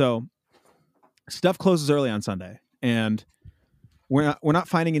Sunday. So stuff closes early on Sunday, and we're not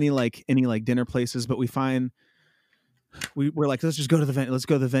finding any dinner places, but we find we're like, let's just go to the venue. Let's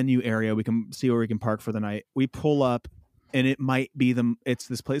go to the venue area. We can see where we can park for the night. We pull up, and it's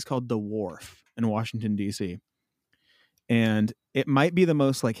this place called The Wharf in Washington, D.C. And it might be the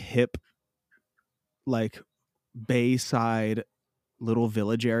most like hip, like Bayside little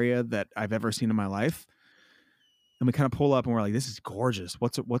village area that I've ever seen in my life. And we kind of pull up and we're like, this is gorgeous.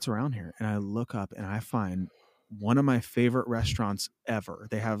 What's around here? And I look up and I find one of my favorite restaurants ever.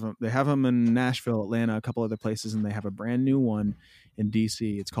 They have them in Nashville, Atlanta, a couple other places, and they have a brand new one in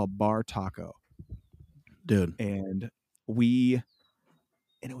DC. It's called Bar Taco. Dude. And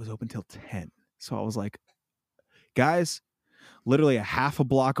it was open till 10. So I was like, guys, literally a half a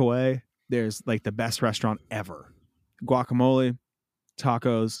block away, there's like the best restaurant ever. Guacamole,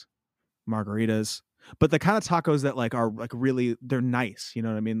 tacos, margaritas, but the kind of tacos that like are like really, they're nice. You know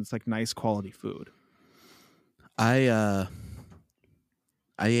what I mean? It's like nice quality food. I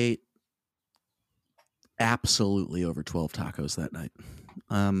ate absolutely over 12 tacos that night.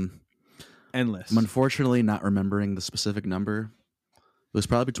 Endless. I'm unfortunately not remembering the specific number. It was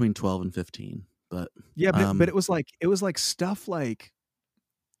probably between 12 and 15, but yeah, but it was like stuff like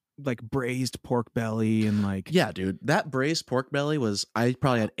braised pork belly and like, yeah, dude, that braised pork belly I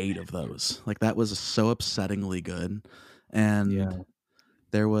probably had 8 of those. Like that was so upsettingly good. And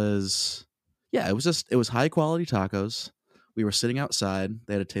there was, it was high quality tacos. We were sitting outside.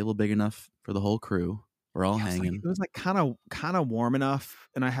 They had a table big enough for the whole crew. We're all hanging. It was like kind of warm enough.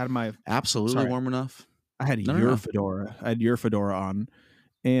 And I had my absolutely warm enough. I had your fedora. I had your fedora on.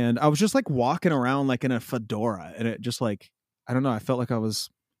 And I was just like walking around like in a fedora. And it just like, I don't know. I felt like I was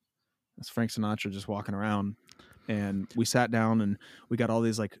Frank Sinatra just walking around. And we sat down and we got all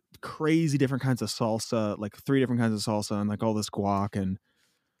these like crazy different kinds of salsa, like 3 different kinds of salsa and like all this guac. And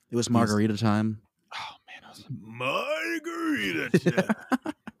it was margarita time. Oh man, it was margarita time.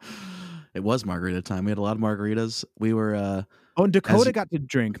 It was margarita time. We had a lot of margaritas. We were and Dakota got to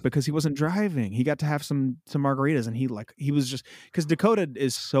drink because he wasn't driving. He got to have some margaritas, and he was just because Dakota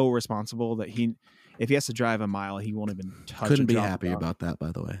is so responsible that if he has to drive a mile, he won't even touch. Couldn't be happy about that,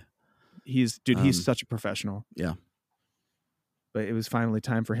 by the way. He's such a professional. Yeah. But it was finally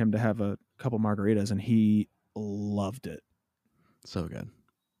time for him to have a couple margaritas, and he loved it. So good.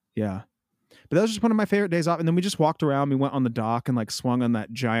 Yeah. But that was just one of my favorite days off. And then we just walked around. We went on the dock and like swung on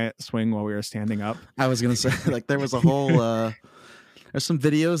that giant swing while we were standing up. I was going to say, like, there was a whole, there's some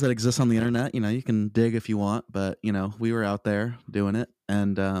videos that exist on the internet. You know, you can dig if you want, but you know, we were out there doing it.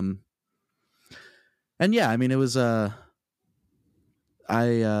 And yeah, I mean, it was, I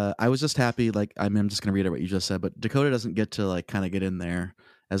was just happy. Like, I mean, I'm just going to reiterate what you just said, but Dakota doesn't get to like kind of get in there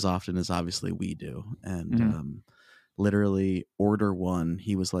as often as obviously we do. And, literally order one.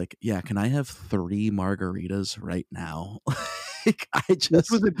 He was like, yeah, can I have 3 margaritas right now? Like,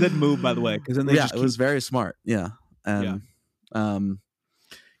 this was a good move, by the way, because then it was very smart. Yeah. And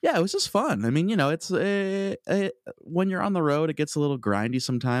it was just fun. I mean, you know, it's when you're on the road, it gets a little grindy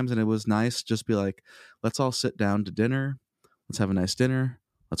sometimes, and it was nice just be like, let's all sit down to dinner. Let's have a nice dinner.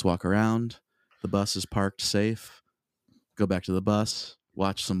 Let's walk around. The bus is parked safe. Go back to the bus.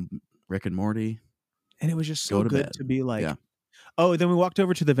 Watch some Rick and Morty. And it was just so good bed. to be like, oh, then we walked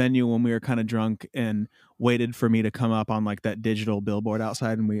over to the venue when we were kind of drunk and waited for me to come up on like that digital billboard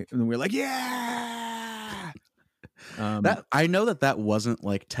outside. And we were like, yeah. That I know that wasn't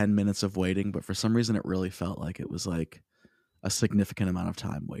like 10 minutes of waiting, but for some reason it really felt like it was like a significant amount of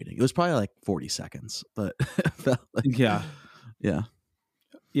time waiting. It was probably like 40 seconds, but it felt like, yeah.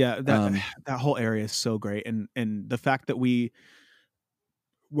 That whole area is so great. And the fact that we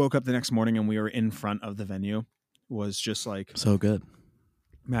woke up the next morning and we were in front of the venue was just like so good,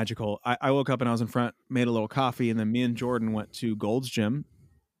 magical. I woke up and I was in front, made a little coffee, and then me and Jordan went to Gold's Gym.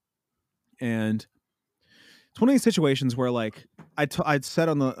 And it's one of these situations where like I'd said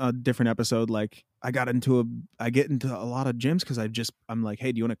on a different episode, like I get into a lot of gyms because I'm like,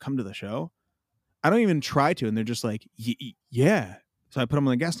 hey, do you want to come to the show? I don't even try to, and they're just like, yeah. So I put them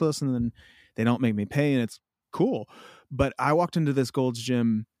on the guest list, and then they don't make me pay, and it's cool. But I walked into this Gold's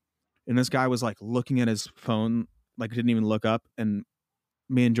Gym and this guy was like looking at his phone, like didn't even look up. And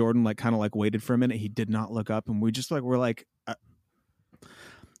me and Jordan like kind of like waited for a minute. He did not look up. And we just like, we're like,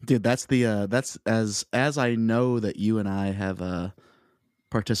 dude, that's as I know that you and I have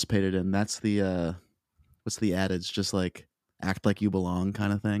participated in. That's the what's the adage? Just like act like you belong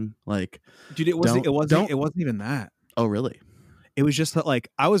kind of thing. Like, dude, it wasn't even that. Oh, really? It was just that like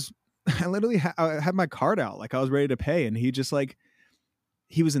I literally I had my card out, like I was ready to pay, and he just like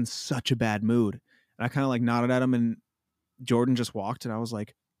he was in such a bad mood, and I kind of like nodded at him, and Jordan just walked, and I was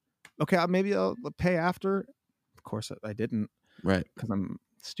like, okay, maybe I'll pay after. Of course, I didn't, right? Because I'm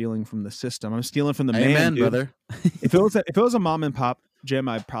stealing from the system. I'm stealing from the Amen, man, dude. brother. If it was a mom and pop gym,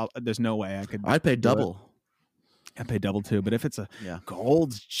 there's no way I could. I'd pay do it. double. I'd pay double too. But if it's a Yeah.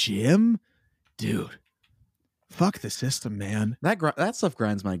 Gold's Gym, dude, fuck the system, man. That stuff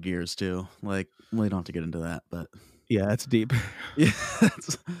grinds my gears too. Like, well, you don't have to get into that, but Yeah, that's deep. yeah.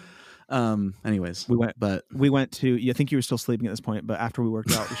 Anyways, We went to. I think you were still sleeping at this point, but after we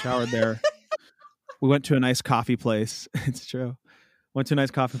worked out, we showered there. We went to a nice coffee place. It's true. Went to a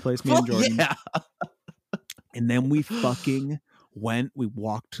nice coffee place. Me and Jordan. Yeah. And then we fucking went. We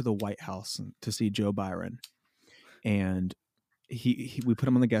walked to the White House to see Joe Byron, and we put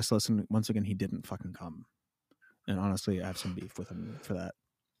him on the guest list, and once again he didn't fucking come. And honestly, I have some beef with him for that.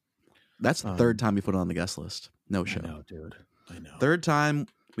 That's the third time we put it on the guest list. No show. I know, dude. I know. Third time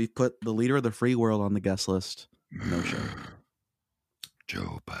we've put the leader of the free world on the guest list. No show.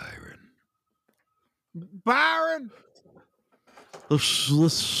 Joe Byron. Byron.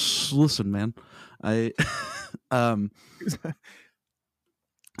 Listen, man.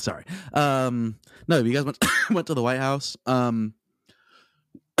 Sorry. No, you guys went to the White House.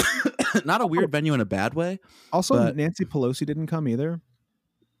 Not a weird venue in a bad way. Also, but, Nancy Pelosi didn't come either.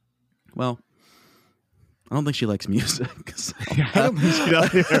 Well, I don't think she likes music. So. I don't think she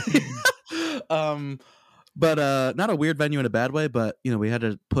does either. But not a weird venue in a bad way, but we had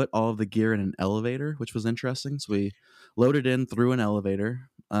to put all of the gear in an elevator, which was interesting. So we loaded in through an elevator.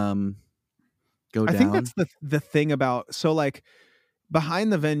 Go down. I think that's the thing about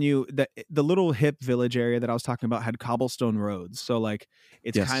behind the venue, the little hip village area that I was talking about had cobblestone roads. So like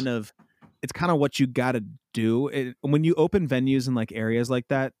it's Yes. kind of what you got to do. When you open venues in like areas like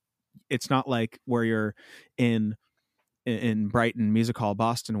that, it's not like where you're in Brighton Music Hall,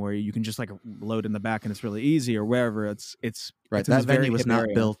 Boston, where you can just like load in the back and it's really easy, or wherever. It's right. It's in That this very venue was hip not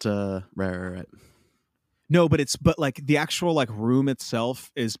area. built. Right. No, but like the actual like room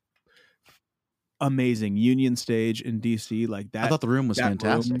itself is amazing. Union Stage in DC, like that. I thought the room was that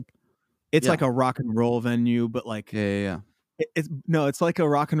fantastic. room, it's Yeah. like a rock and roll venue, but like Yeah. it's like a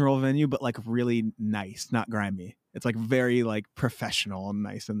rock and roll venue, but like really nice, not grimy. It's like very like professional and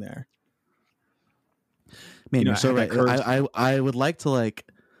nice in there. Man, you're it so had right. that I would like to like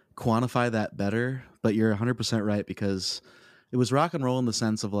quantify that better, but you're 100% right, because it was rock and roll in the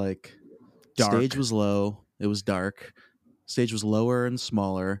sense of like Dark. stage was low, it was dark. Stage was lower and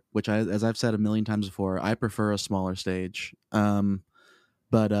smaller, which as I've said a million times before, I prefer a smaller stage.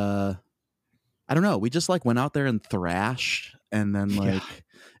 But I don't know. We just like went out there and thrashed, and then like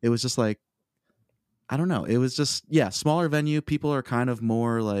it was just like, I don't know. It was just smaller venue. People are kind of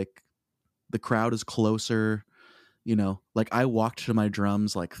more like, the crowd is closer. Like I walked to my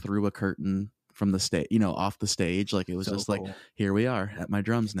drums like through a curtain from the stage, off the stage. Like it was So just cool. like, here we are at my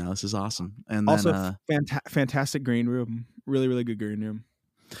drums now. This is awesome. And Also, then fantastic green room. Really, really good green room.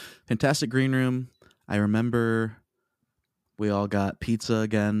 fantastic green room. I remember we all got pizza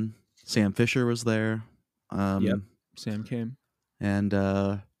again. Sam Fisher was there. Yep. Sam came. And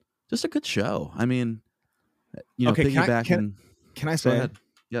just a good show. I mean, Okay, piggybacking. Can I Go say ahead.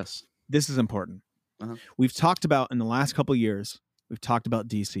 Yes. this is important? Uh-huh. We've talked about in the last couple of years. We've talked about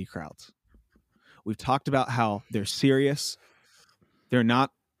DC crowds. We've talked about how they're serious. They're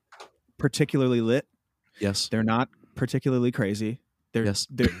not particularly lit. Yes. They're not particularly crazy. Yes.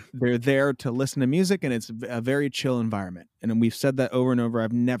 They're there to listen to music, and it's a very chill environment. And we've said that over and over.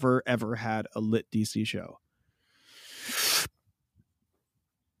 I've never ever had a lit DC show.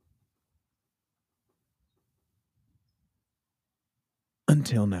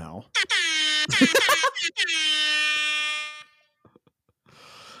 Until now.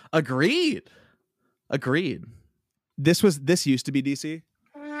 Agreed. This used to be DC.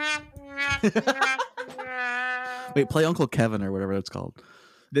 Wait, play Uncle Kevin or whatever it's called.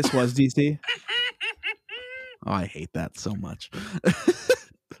 This was DC. Oh, I hate that so much.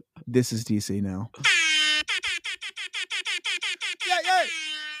 This is DC now.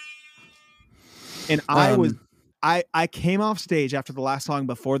 And I came off stage after the last song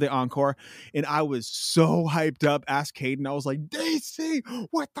before the encore, and I was so hyped up. Asked Caden, I was like, DC,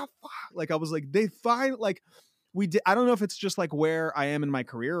 what the fuck? Like I was like, they find like we did. I don't know if it's just like where I am in my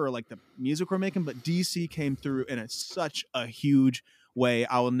career or like the music we're making, but DC came through in such a huge way.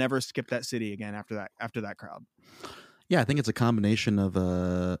 I will never skip that city again after that crowd. Yeah, I think it's a combination of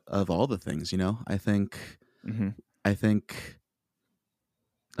all the things, I think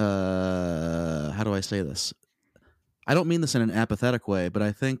how do I say this? I don't mean this in an apathetic way, but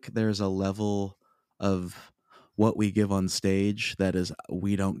I think there's a level of what we give on stage that is,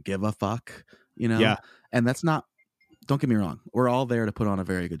 we don't give a fuck, Yeah. And that's not, don't get me wrong, we're all there to put on a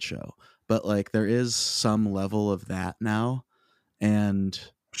very good show, but like there is some level of that now. And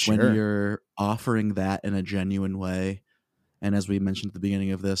Sure. when you're offering that in a genuine way, and as we mentioned at the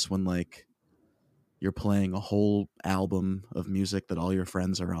beginning of this, when like you're playing a whole album of music that all your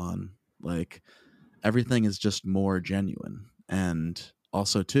friends are on, like everything is just more genuine. And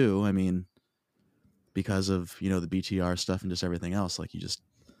also too, I mean, because of, you know, the BTR stuff and just everything else, like you just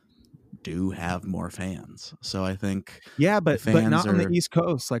do have more fans. So I think but not on the East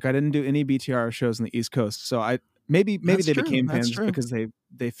Coast. Like I didn't do any BTR shows on the East Coast, so I maybe That's they true. became That's fans true. because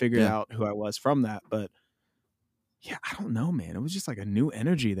they figured Yeah. out who I was from that. But yeah, I don't know, man. It was just like a new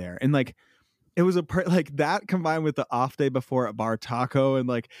energy there, and like it was like that combined with the off day before at Bar Taco, and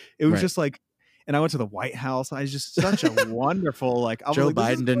like it was Right. just like. And I went to the White House. I was just such a wonderful like. I was Joe like, this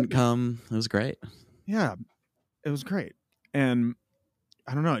is Biden didn't great. come. It was great. Yeah, it was great, and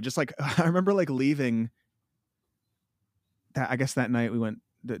I don't know. Just like I remember like leaving. That I guess that night we went.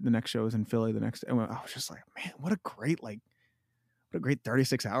 The next show was in Philly. The next, and I was just like, man, what a great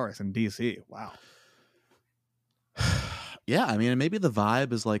 36 hours in DC. Wow. Yeah, I mean, and maybe the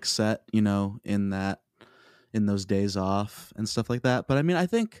vibe is like set, you know, in those days off and stuff like that. But I mean, I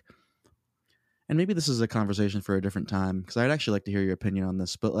think, and maybe this is a conversation for a different time because I'd actually like to hear your opinion on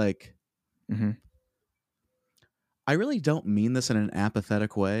this. But like, I really don't mean this in an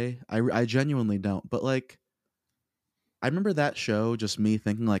apathetic way. I genuinely don't. But like, I remember that show, just me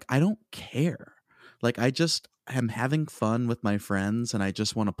thinking like, I don't care. Like, I just am having fun with my friends and I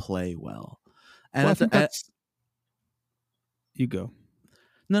just want to play well. And I think that's you go.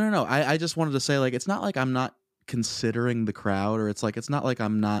 No. I just wanted to say, like, it's not like I'm not considering the crowd, or it's not like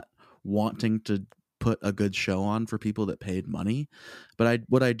I'm not wanting to put a good show on for people that paid money. But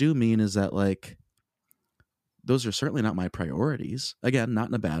what I do mean is that, like, those are certainly not my priorities. Again, not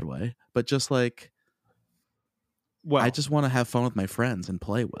in a bad way, but just like, well, I just want to have fun with my friends and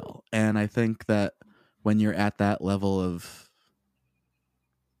play well. And I think that when you're at that level of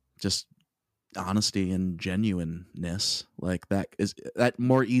just honesty and genuineness, like that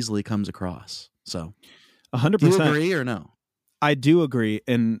more easily comes across. So 100%. Do you agree or no? I do agree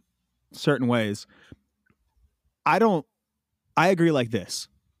in certain ways. I agree like this.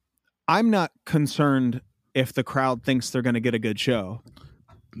 I'm not concerned if the crowd thinks they're going to get a good show,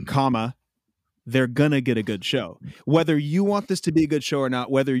 comma, they're going to get a good show. Whether you want this to be a good show or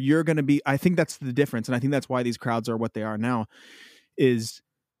not, whether you're going to be, I think that's the difference. And I think that's why these crowds are what they are now, is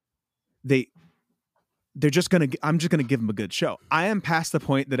they're just going to, I'm just going to give them a good show. I am past the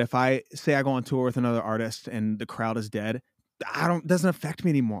point that if I say I go on tour with another artist and the crowd is dead, doesn't affect me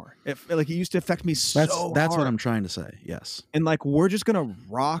anymore. It used to affect me That's hard. what I'm trying to say. Yes. And like, we're just going to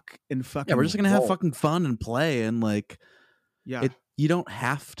rock and fucking Yeah, we're just going to have roll. fucking fun and play. And like, Yeah. You don't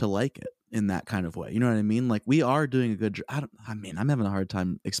have to like it in that kind of way. You know what I mean? Like, we are doing a good job. I'm having a hard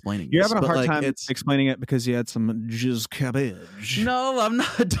time explaining You're this, having a but hard like, time explaining it because you had some jizz cabbage. No, I'm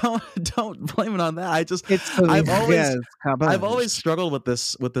not. Don't blame it on that. I've always struggled with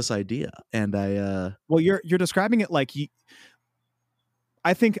this idea, and well, you're describing it like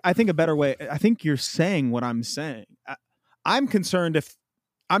I think a better way. I think you're saying what I'm saying. I'm not concerned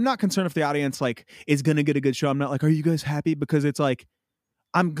if the audience like is gonna get a good show. I'm not like, are you guys happy? Because it's like,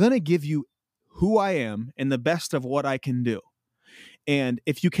 I'm gonna give you who I am and the best of what I can do. And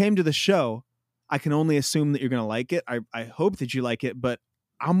if you came to the show, I can only assume that you're gonna like it. I hope that you like it, but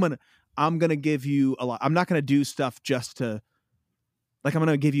I'm gonna give you a lot. I'm not gonna do stuff just to, like, I'm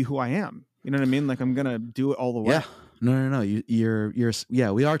gonna give you who I am. You know what I mean? Like, I'm gonna do it all the way. Yeah. No. You're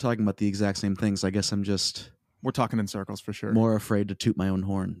yeah. We are talking about the exact same things. I guess We're talking in circles for sure. more afraid to toot my own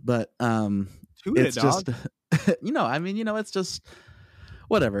horn, but Toot it's it, dog. just it's just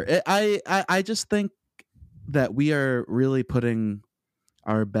whatever. I just think that we are really putting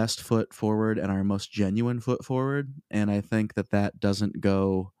our best foot forward and our most genuine foot forward, and I think that doesn't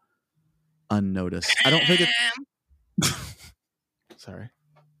go unnoticed. I don't think it. Sorry,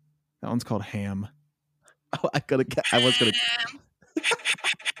 that one's called ham. Oh, I was gonna.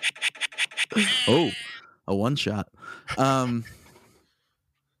 Oh, a one shot. I'm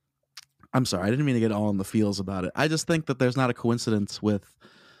sorry. I didn't mean to get all in the feels about it. I just think that there's not a coincidence with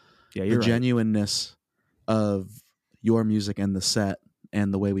the genuineness of your music and the set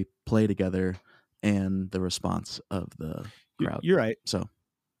and the way we play together and the response of the crowd. You're right. So,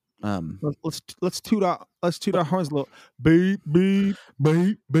 let's toot our horns a little. Beep beep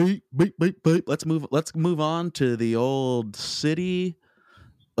beep beep beep beep beep. Let's move on to the old city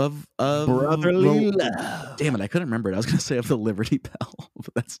of brotherly love. Damn it, I couldn't remember it. I was going to say of the Liberty Bell,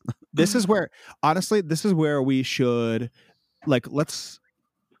 but that's not. This is where we should, like,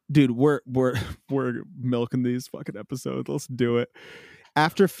 dude, we're milking these fucking episodes. Let's do it.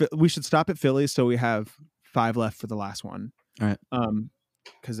 We should stop at Philly, so we have 5 left for the last one. All right.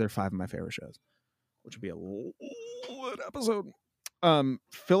 Because they're 5 of my favorite shows, which would be a good episode.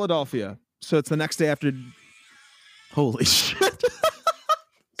 Philadelphia. So it's the next day after. Holy shit.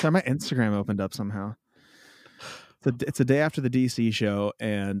 Sorry, my Instagram opened up somehow. It's a day after the DC show,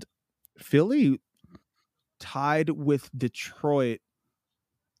 and Philly tied with Detroit.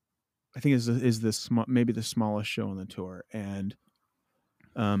 I think is maybe the smallest show on the tour, and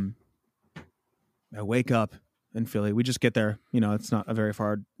I wake up in Philly. We just get there. It's not a very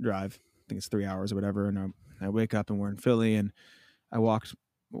far drive. I think it's 3 hours or whatever. And I wake up and we're in Philly, and I walked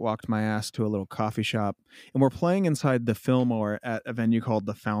my ass to a little coffee shop, and we're playing inside the Fillmore at a venue called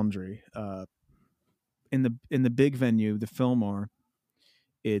the Foundry. In the big venue, the Fillmore,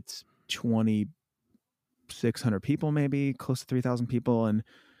 it's 2,600 people, maybe close to 3,000 people, and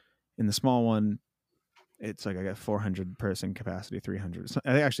in the small one, it's like I got 400 person capacity, 300. So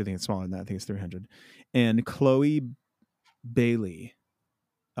I actually think it's smaller than that. I think it's 300. And Chloe Bailey,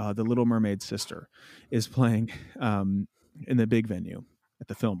 the Little Mermaid sister, is playing in the big venue at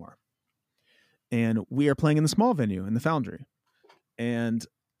the Fillmore. And we are playing in the small venue in the Foundry. And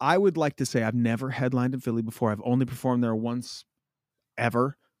I would like to say I've never headlined in Philly before. I've only performed there once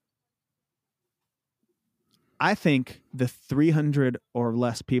ever. I think the 300 or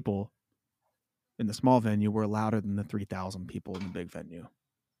less people in the small venue were louder than the 3,000 people in the big venue.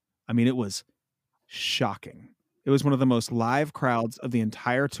 I mean, it was shocking. It was one of the most live crowds of the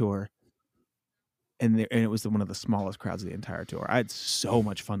entire tour, and it was one of the smallest crowds of the entire tour. I had so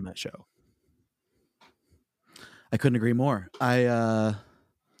much fun that show. I couldn't agree more. Let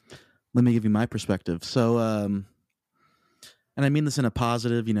me give you my perspective. So, and I mean this in a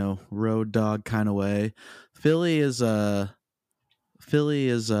positive, road dog kind of way. Philly is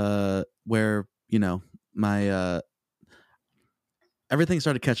where, my everything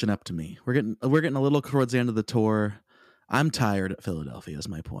started catching up to me. We're getting a little towards the end of the tour. I'm tired at Philadelphia is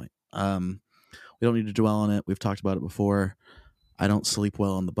my point. We don't need to dwell on it. We've talked about it before. I don't sleep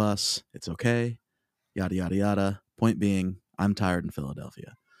well on the bus. It's okay. Yada, yada, yada. Point being, I'm tired in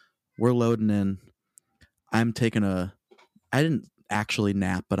Philadelphia. We're loading in. I didn't actually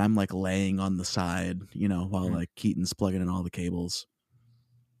nap, but I'm like laying on the side, while like Keaton's plugging in all the cables.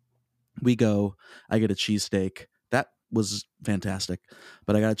 We go, I get a cheesesteak. That was fantastic.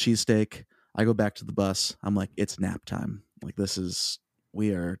 But I got a cheesesteak. I go back to the bus. I'm like, it's nap time. Like it's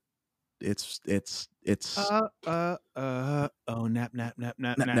nap.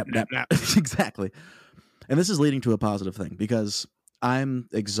 Exactly. And this is leading to a positive thing because I'm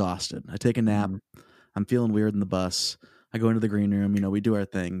exhausted. I take a nap. Mm-hmm. I'm feeling weird in the bus. I go into the green room. We do our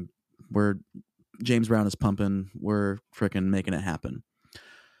thing. James Brown is pumping. We're freaking making it happen.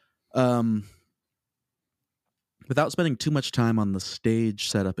 Without spending too much time on the stage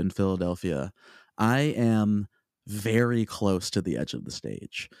setup in Philadelphia, I am very close to the edge of the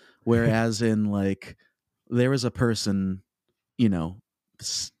stage. Whereas in like, there was a person, 1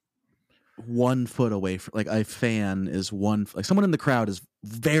 foot away from, like a fan is someone in the crowd is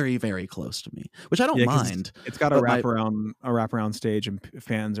very, very close to me, which I don't mind. It's got a wraparound stage, and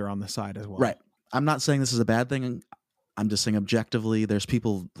fans are on the side as well. Right. I'm not saying this is a bad thing. I'm just saying objectively, there's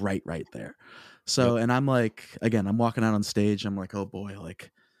people right there. So, yep. And I'm like, again, I'm walking out on stage. I'm like, oh boy,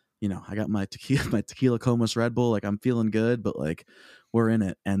 like, I got my tequila Comas Red Bull. Like I'm feeling good, but like we're in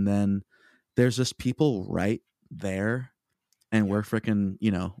it. And then there's just people right there. And we're freaking,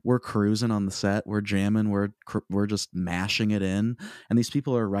 we're cruising on the set. We're jamming. We're just mashing it in. And these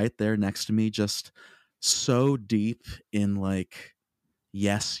people are right there next to me, just so deep in like,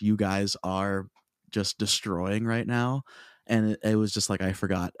 yes, you guys are just destroying right now. And it was just like I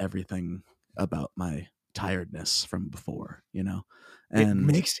forgot everything about my tiredness from before, and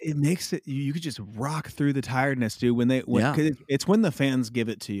it makes it you could just rock through the tiredness, dude. It's when the fans give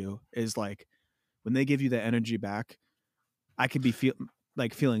it to you, is like when they give you the energy back. I could be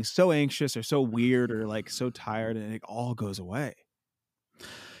feeling so anxious or so weird or like so tired, and it all goes away.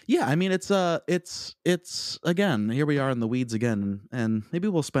 Yeah, I mean it's again, here we are in the weeds again, and maybe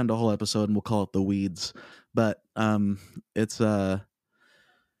we'll spend a whole episode and we'll call it the weeds. But it's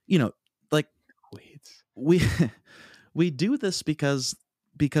like weeds. We do this because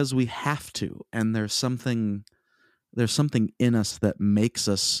we have to, and there's something in us that makes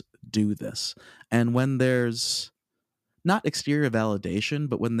us do this. And when there's not exterior validation,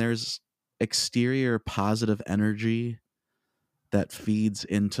 but when there's exterior positive energy that feeds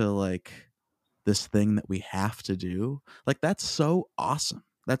into like this thing that we have to do, like that's so awesome.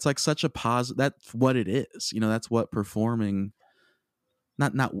 That's like such a positive. That's what it is. That's what performing.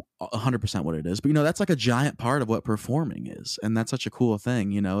 Not 100% what it is, but that's like a giant part of what performing is, and that's such a cool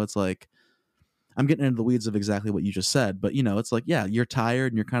thing. It's like I'm getting into the weeds of exactly what you just said, but it's like, yeah, you're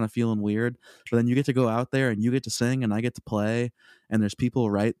tired and you're kind of feeling weird, but then you get to go out there and you get to sing and I get to play, and there's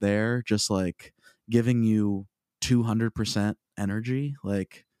people right there just like giving you 200% energy.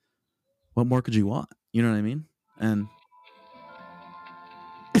 Like, what more could you want? You know what I mean? And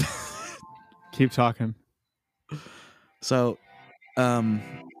Keep talking. so,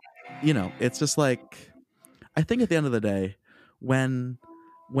 it's just like, I think at the end of the day, when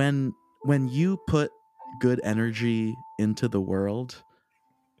you put good energy into the world,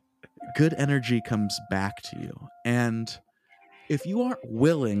 good energy comes back to you. And if you aren't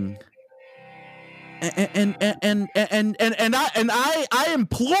willing, I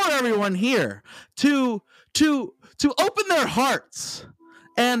implore everyone here to open their hearts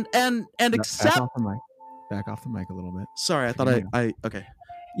and accept. Back off the mic a little bit. Sorry, I thought I okay.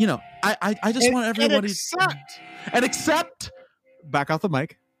 I just want everybody and accept. Back off the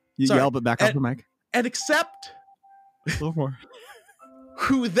mic. You Sorry. yell, but back off the mic. And accept A little more.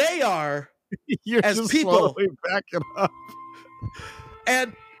 who they are You're as just people. slowly backing up.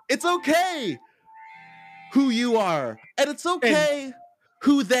 And it's okay who you are. And it's okay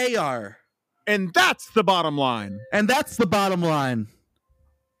who they are. And that's the bottom line. And that's the bottom line.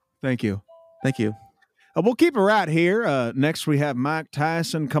 Thank you. Thank you. We'll keep it right here. Next, we have Mike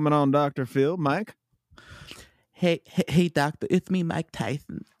Tyson coming on Dr. Phil. Mike? Hey, doctor, it's me, Mike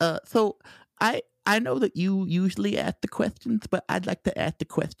Tyson. So I know that you usually ask the questions, but I'd like to ask the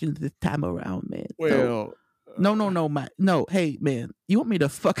questions this time around, man. Well, No, Mike. No, hey, man, you want me to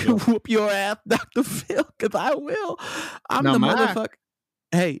fucking whoop your ass, Dr. Phil? Because I will. I'm Now, the Mike, motherfucker.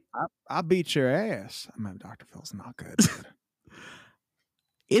 Hey, I beat your ass. I mean, Dr. Phil's not good.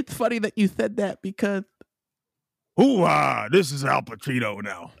 it's funny that you said that because Ooh, this is Al Pacino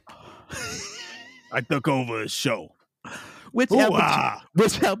now. I took over his show. which Al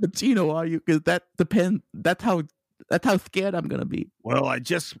Pacino are you? Because that depends. That's how scared I'm gonna be. Well,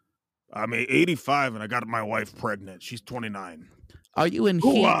 I'm 85 and I got my wife pregnant. She's 29. Are you in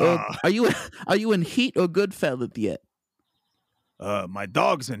Heat? Or, are you in Heat or Goodfellas yet? My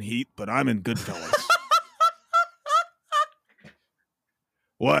dog's in Heat, but I'm in Goodfellas.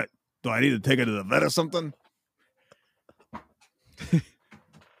 What? Do I need to take her to the vet or something?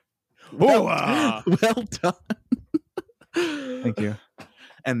 Well done. Thank you.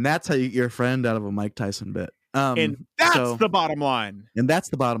 And that's how you get your friend out of a Mike Tyson bit. And that's the bottom line. And that's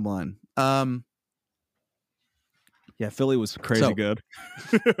the bottom line. Yeah, Philly was crazy good.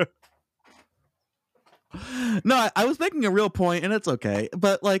 No, I was making a real point, and it's okay.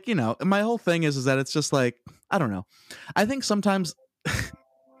 But like, my whole thing is that it's just like, I don't know. I think sometimes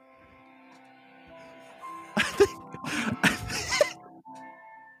I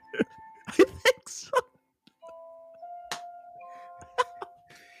think so.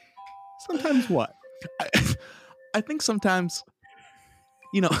 Sometimes what? I think sometimes,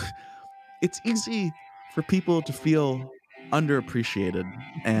 it's easy for people to feel underappreciated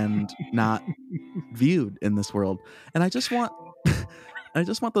and not viewed in this world. And I just want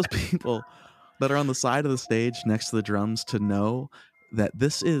those people that are on the side of the stage next to the drums to know that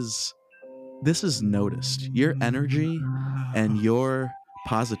this is noticed. Your energy and your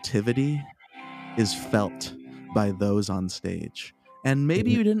positivity is felt by those on stage. And maybe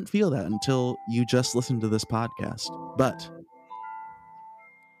you didn't feel that until you just listened to this podcast. But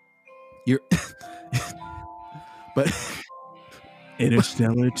you're but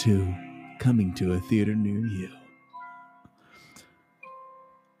Interstellar 2 coming to a theater near you.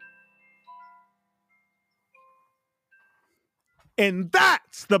 And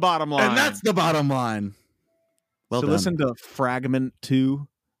that's the bottom line. and that's the bottom line. Well so done. listen to Fragment 2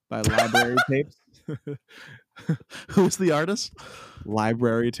 by Library Tapes. Who's the artist?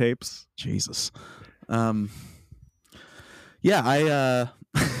 Library Tapes. Jesus. Yeah,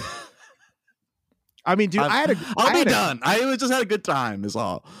 I mean, dude, I'll be done. I just had a good time is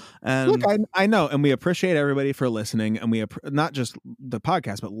all. And look, I know, and we appreciate everybody for listening, and we not just the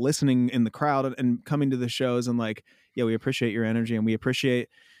podcast, but listening in the crowd and coming to the shows, and like, yeah, we appreciate your energy, and we appreciate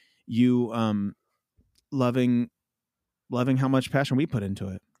you loving how much passion we put into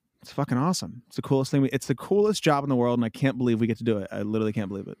it. It's fucking awesome. It's the coolest thing. It's the coolest job in the world, and I can't believe we get to do it. I literally can't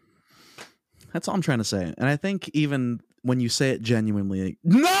believe it. that's all I'm trying to say. And I think even when you say it genuinely,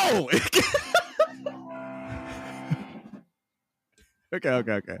 no. Okay, I'm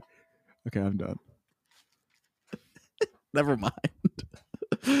done. Never mind.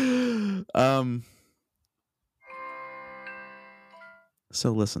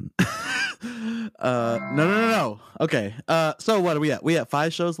 So listen. No. Okay. So what are we at? We have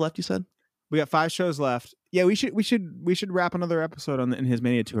 5 shows left, you said? We got 5 shows left. Yeah, we should wrap another episode on the In His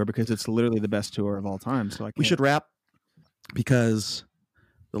Mania Tour because it's literally the best tour of all time. So We should wrap because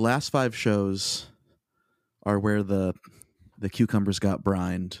the last 5 shows are where the cucumbers got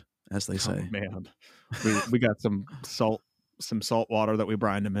brined, as they say. Oh, man, we got some salt water that we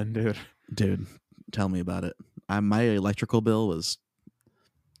brined them in, dude. Dude, tell me about it. My electrical bill was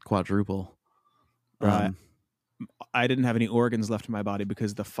quadruple. Right. I didn't have any organs left in my body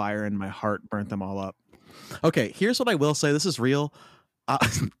because the fire in my heart burnt them all up. Okay, here's what I will say. This is real.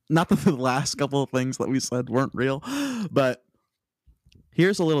 Not that the last couple of things that we said weren't real, but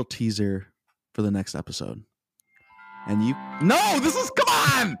here's a little teaser for the next episode. And no, this is, come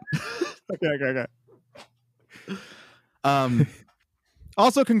on. Okay.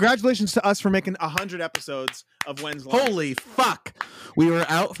 Also, congratulations to us for making 100 episodes of When's Lunch. Holy fuck. We were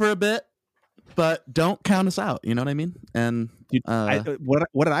out for a bit, but don't count us out. You know what I mean? And Dude, what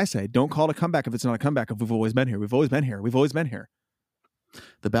did I say? Don't call it a comeback if it's not a comeback. If we've always been here, we've always been here. We've always been here.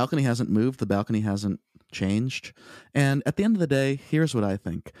 The balcony hasn't moved. The balcony hasn't changed. And at the end of the day, here's what I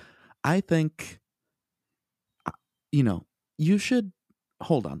think. I think, you should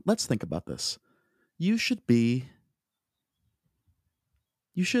hold on. Let's think about this. You should really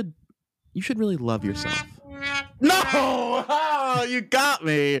love yourself. No! Oh, you got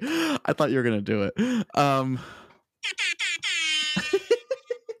me. I thought you were going to do it.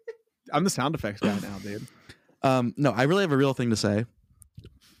 I'm the sound effects guy now, dude. No, I really have a real thing to say.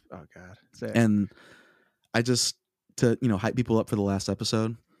 Oh, God. Say it. And I just, to, hype people up for the last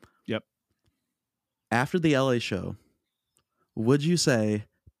episode. Yep. After the LA show, would you say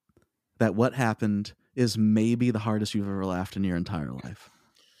that what happened is maybe the hardest you've ever laughed in your entire life?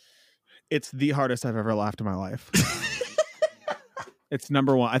 It's the hardest I've ever laughed in my life. It's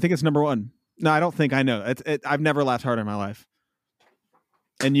number one. I think it's number one. No, I don't think. I know. I've never laughed harder in my life.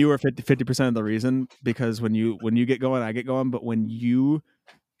 And you are 50% of the reason, because when you get going, I get going. But when you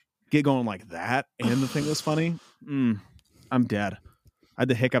get going like that and the thing was funny, I'm dead. I had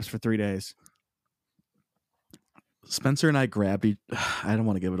the hiccups for 3 days. Spencer and I grabbed each. I don't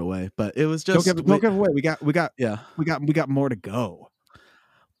want to give it away, but it was just don't give it away. We got more to go.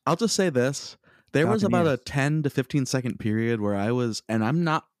 I'll just say this. There was about a 10 to 15 second period where I was, and I'm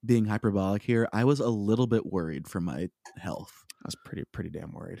not being hyperbolic here, I was a little bit worried for my health. I was pretty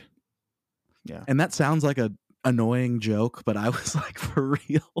damn worried. Yeah. And that sounds like a annoying joke, but I was like, for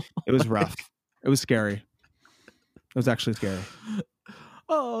real. It was rough. It was scary. It was actually scary.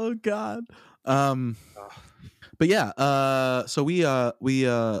 Oh God. But yeah, so we'll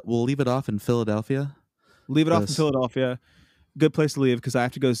leave it off in Philadelphia. Leave it off in Philadelphia. Good place to leave because I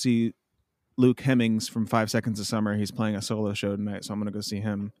have to go see Luke Hemmings from 5 Seconds of Summer. He's playing a solo show tonight, so I'm gonna go see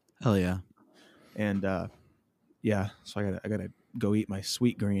him. Hell yeah. And yeah, so I gotta go eat my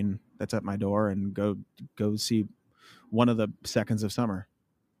sweet green that's at my door and go see one of the Seconds of Summer.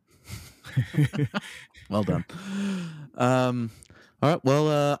 Well done. All right.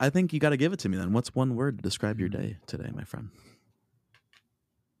 Well, I think you got to give it to me then. What's one word to describe your day today, my friend?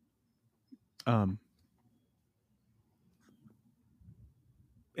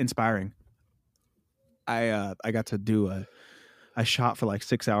 Inspiring. I got to do I shot for like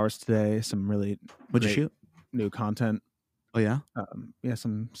 6 hours today. Some really What'd you shoot? New content. Oh yeah. Yeah,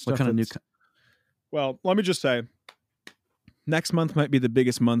 some stuff. What kind of new? Well, let me just say, next month might be the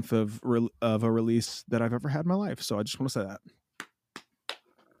biggest month of a release that I've ever had in my life. So I just want to say that.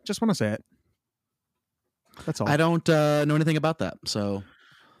 Just want to say it. That's all. I don't know anything about that. So.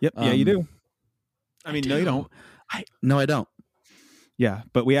 Yep. Yeah, you do. I mean, no, you don't. No, I don't. Yeah,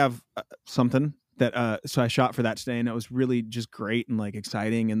 but we have something that. So I shot for that today, and it was really just great and like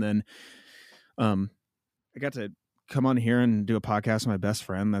exciting. And then, I got to come on here and do a podcast with my best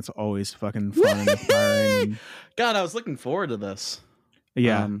friend. That's always fucking fun and inspiring. God, I was looking forward to this.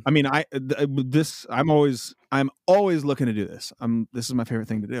 Yeah, I mean, I'm always looking to do this. This is my favorite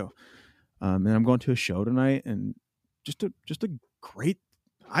thing to do. And I'm going to a show tonight, and just a great.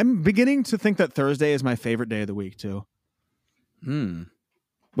 I'm beginning to think that Thursday is my favorite day of the week too.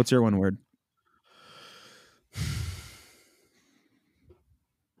 What's your one word?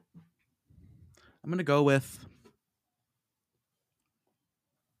 I'm gonna go with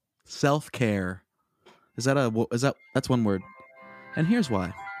self-care. That's one word. And here's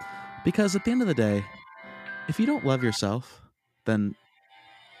why. Because at the end of the day, if you don't love yourself, then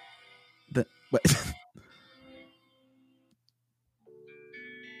wait.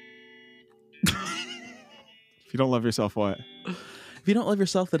 If you don't love yourself, what? If you don't love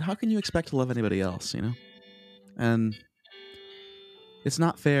yourself, then how can you expect to love anybody else, you know? And it's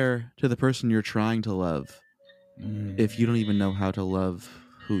not fair to the person you're trying to love if you don't even know how to love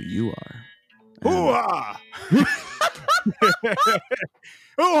who you are. Hoo-ah!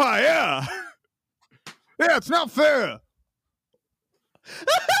 Hoo-ah, yeah! Yeah, it's not fair!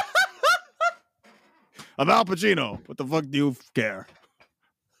 I'm Al Pacino. What the fuck do you care?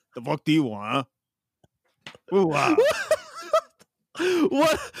 The fuck do you want, huh? Hoo-ah!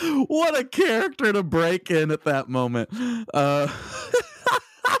 What a character to break in at that moment.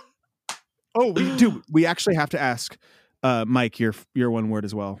 Oh, we actually have to ask Mike your one word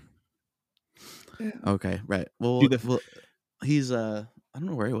as well. Okay, right. Well, he's I don't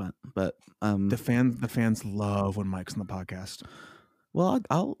know where he went, but The fans love when Mike's on the podcast. well,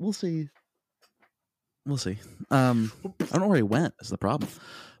 we'll see. We'll see. I don't know where he went is the problem.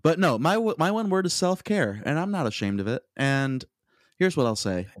 But no, my one word is self-care, and I'm not ashamed of it. And here's what I'll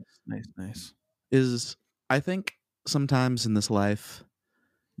say. Nice. Is I think sometimes in this life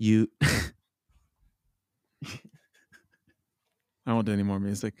you I won't do any more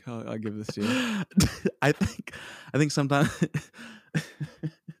music. I'll give this to you. I think sometimes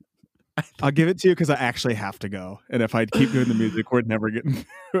I'll give it to you because I actually have to go. And if I keep doing the music, we're never getting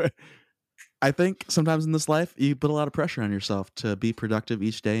through it. I think sometimes in this life you put a lot of pressure on yourself to be productive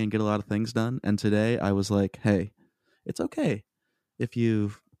each day and get a lot of things done. And today I was like, hey, it's okay if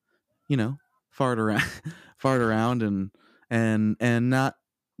you fart around and not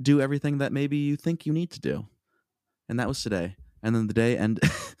do everything that maybe you think you need to do. And that was today. And then the day and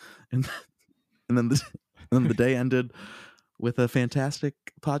then the day ended with a fantastic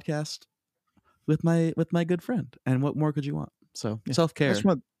podcast with my good friend. And what more could you want? So self-care. I just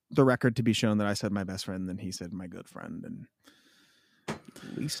want the record to be shown that I said my best friend, then he said my good friend, and at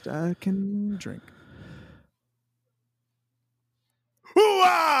least I can drink.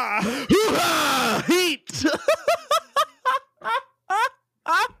 Hoo-ah! Hoo-ha! Heat!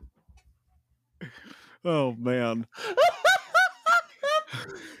 Oh man.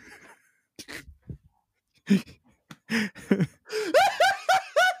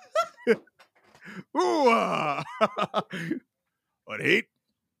 Hoo-ah! What heat?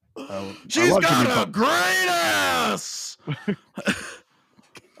 She's got a great ass!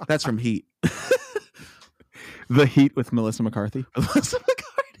 That's from Heat. The Heat with Melissa McCarthy. Melissa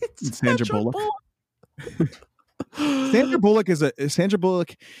McCarthy and Sandra Bullock. Sandra Bullock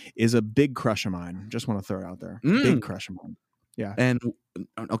is a big crush of mine. Just want to throw it out there. Big crush of mine. Yeah. And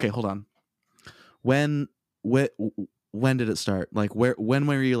okay, hold on. When did it start? Like when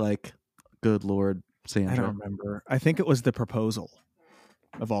were you like, good Lord, Sandra? I don't remember. I think it was The Proposal,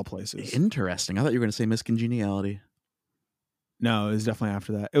 of all places. Interesting. I thought you were going to say Miss Congeniality. No, it was definitely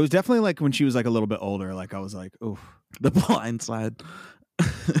after that. It was definitely like when she was like a little bit older. Like I was like, oof. The Blind Side.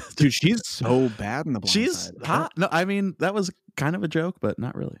 Dude, she's so bad in The Blind Side. She's hot. No, I mean that was kind of a joke, but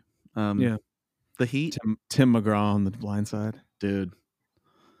not really. Yeah. The Heat. Tim McGraw on The Blind Side. Dude.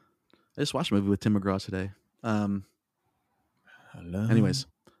 I just watched a movie with Tim McGraw today. Hello. Anyways.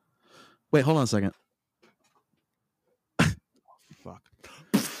 Wait, hold on a second. Fuck.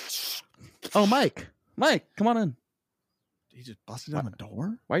 Oh, Mike, come on in. He just busted down the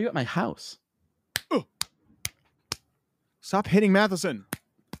door? Why are you at my house? Stop hitting Matheson.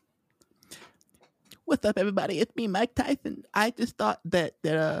 What's up, everybody? It's me, Mike Tyson. I just thought that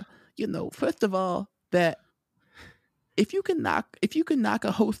first of all, that if you can knock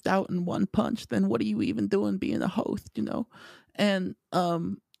a host out in one punch, then what are you even doing being a host? And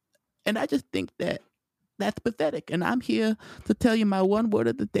I just think that that's pathetic. And I'm here to tell you my one word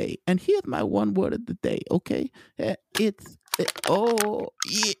of the day. And here's my one word of the day. Okay, hey.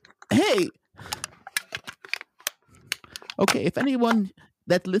 Okay, if anyone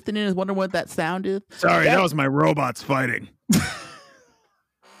that's listening is wondering what that sound is. Sorry, that was my robots fighting.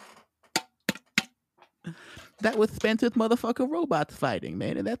 That was Spencer's motherfucker robots fighting,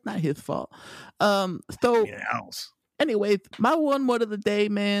 man, and that's not his fault. Anyways, my one word of the day,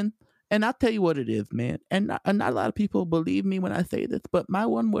 man, and I'll tell you what it is, man. And not a lot of people believe me when I say this, but my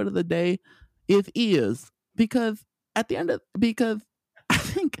one word of the day is ears. Because I think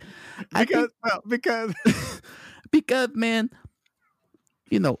because man,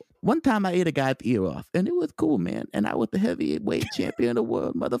 one time I ate a guy's ear off, and it was cool, man. And I was the heavyweight champion of the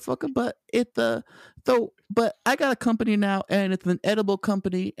world, motherfucker. But but I got a company now, and it's an edible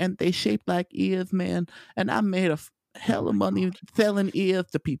company, and they shape like ears, man. And I made a hell of money selling ears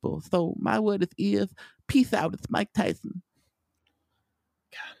to people. So my word is ears. Peace out. It's Mike Tyson.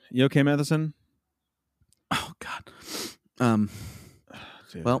 You okay, Matheson? Oh God.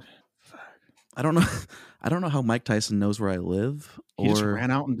 Dude. Well, I don't know how Mike Tyson knows where I live. He just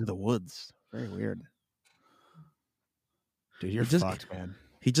ran out into the woods. Very weird. Dude, you're fucked, man.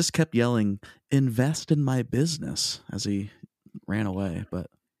 He just kept yelling, "Invest in my business," as he ran away. But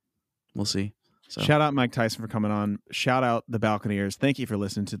we'll see. So. Shout out Mike Tyson for coming on. Shout out the Balconiers. Thank you for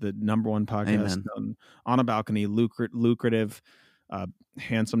listening to the #1 podcast on a balcony, lucrative,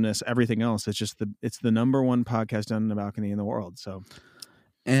 handsomeness, everything else. It's just it's the #1 podcast on a balcony in the world. So,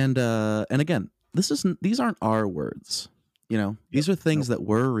 and again, these aren't our words. These are things that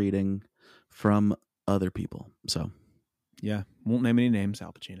we're reading from other people. So, yeah, won't name any names.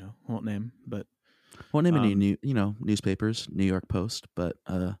 Al Pacino won't name any newspapers, New York Post, but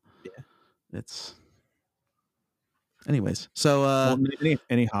it's anyways. So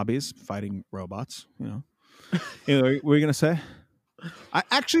any hobbies, fighting robots, What were you gonna say? I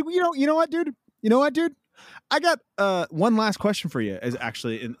actually, you know what, dude? I got one last question for you. Is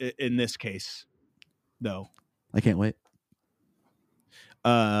actually in this case, though. I can't wait.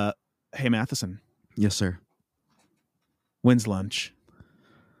 Hey Matheson. Yes, sir. When's lunch?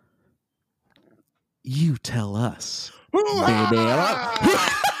 You tell us, baby.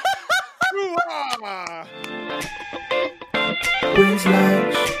 When's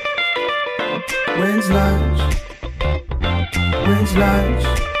lunch? When's lunch? When's lunch?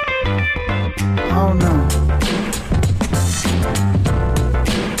 Oh no.